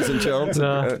Gregor Robertson chance.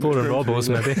 No, or a Robbo's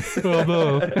maybe.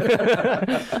 Robbo.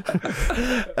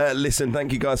 Listen,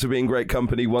 thank you guys for being great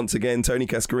company once again. Tony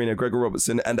Cascarino, Gregor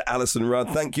Robertson and Alison Rudd.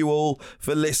 Thank you all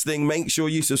for listening. Make sure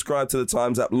you subscribe to the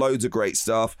Times app. Loads of great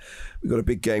stuff. We've got a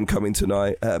big game coming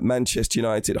tonight. Manchester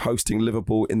United hosting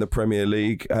Liverpool in the Premier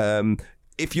League.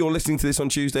 If you're listening to this on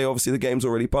Tuesday, obviously the game's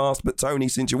already passed. But Tony,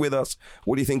 since you're with us,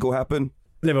 what do you think will happen?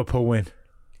 Liverpool win.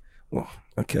 Well,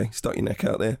 okay, stuck your neck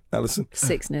out there, Alison.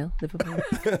 6-0, Liverpool.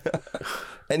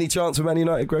 Any chance for Man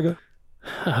United, Gregor?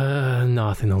 No,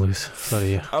 I think they'll lose.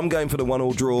 Sorry. I'm going for the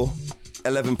 1-1 draw.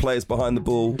 11 players behind the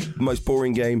ball. Most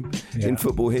boring game in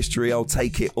football history. I'll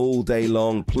take it all day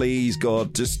long. Please,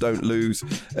 God, just don't lose.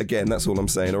 Again, that's all I'm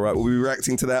saying. All right, we'll be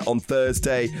reacting to that on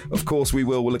Thursday. Of course we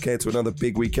will. We'll look ahead to another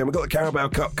big weekend. We've got the Carabao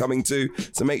Cup coming too,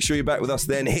 so make sure you're back with us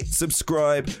then. Hit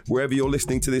subscribe wherever you're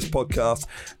listening to this podcast.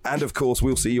 And of course,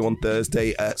 we'll see you on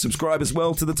Thursday. Subscribe as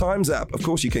well to the Times app. Of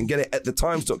course, you can get it at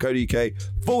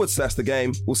thetimes.co.uk/the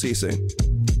game. We'll see you soon.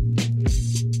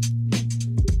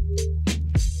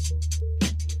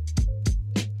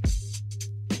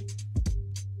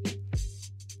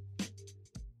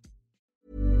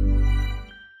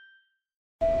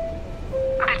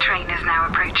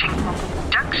 Approaching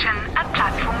junction at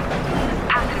platform.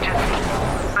 Passengers,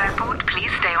 airport,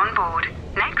 please stay on board.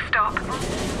 Next stop,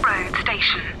 road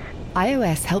station.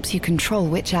 iOS helps you control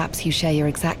which apps you share your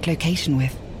exact location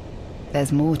with.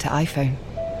 There's more to iPhone.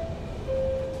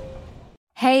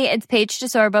 Hey, it's Paige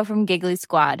DeSorbo from Giggly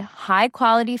Squad. High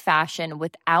quality fashion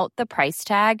without the price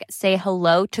tag. Say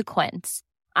hello to Quince.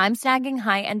 I'm snagging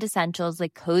high-end essentials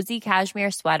like cozy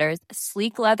cashmere sweaters,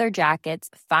 sleek leather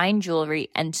jackets, fine jewelry,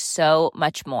 and so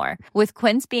much more. With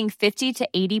Quince being 50 to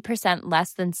 80%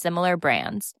 less than similar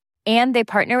brands. And they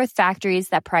partner with factories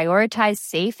that prioritize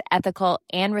safe, ethical,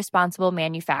 and responsible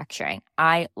manufacturing.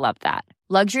 I love that.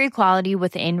 Luxury quality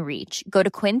within reach. Go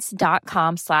to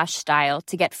quince.com/style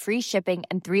to get free shipping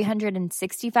and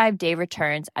 365-day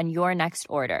returns on your next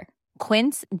order.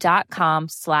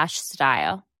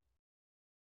 Quince.com/style.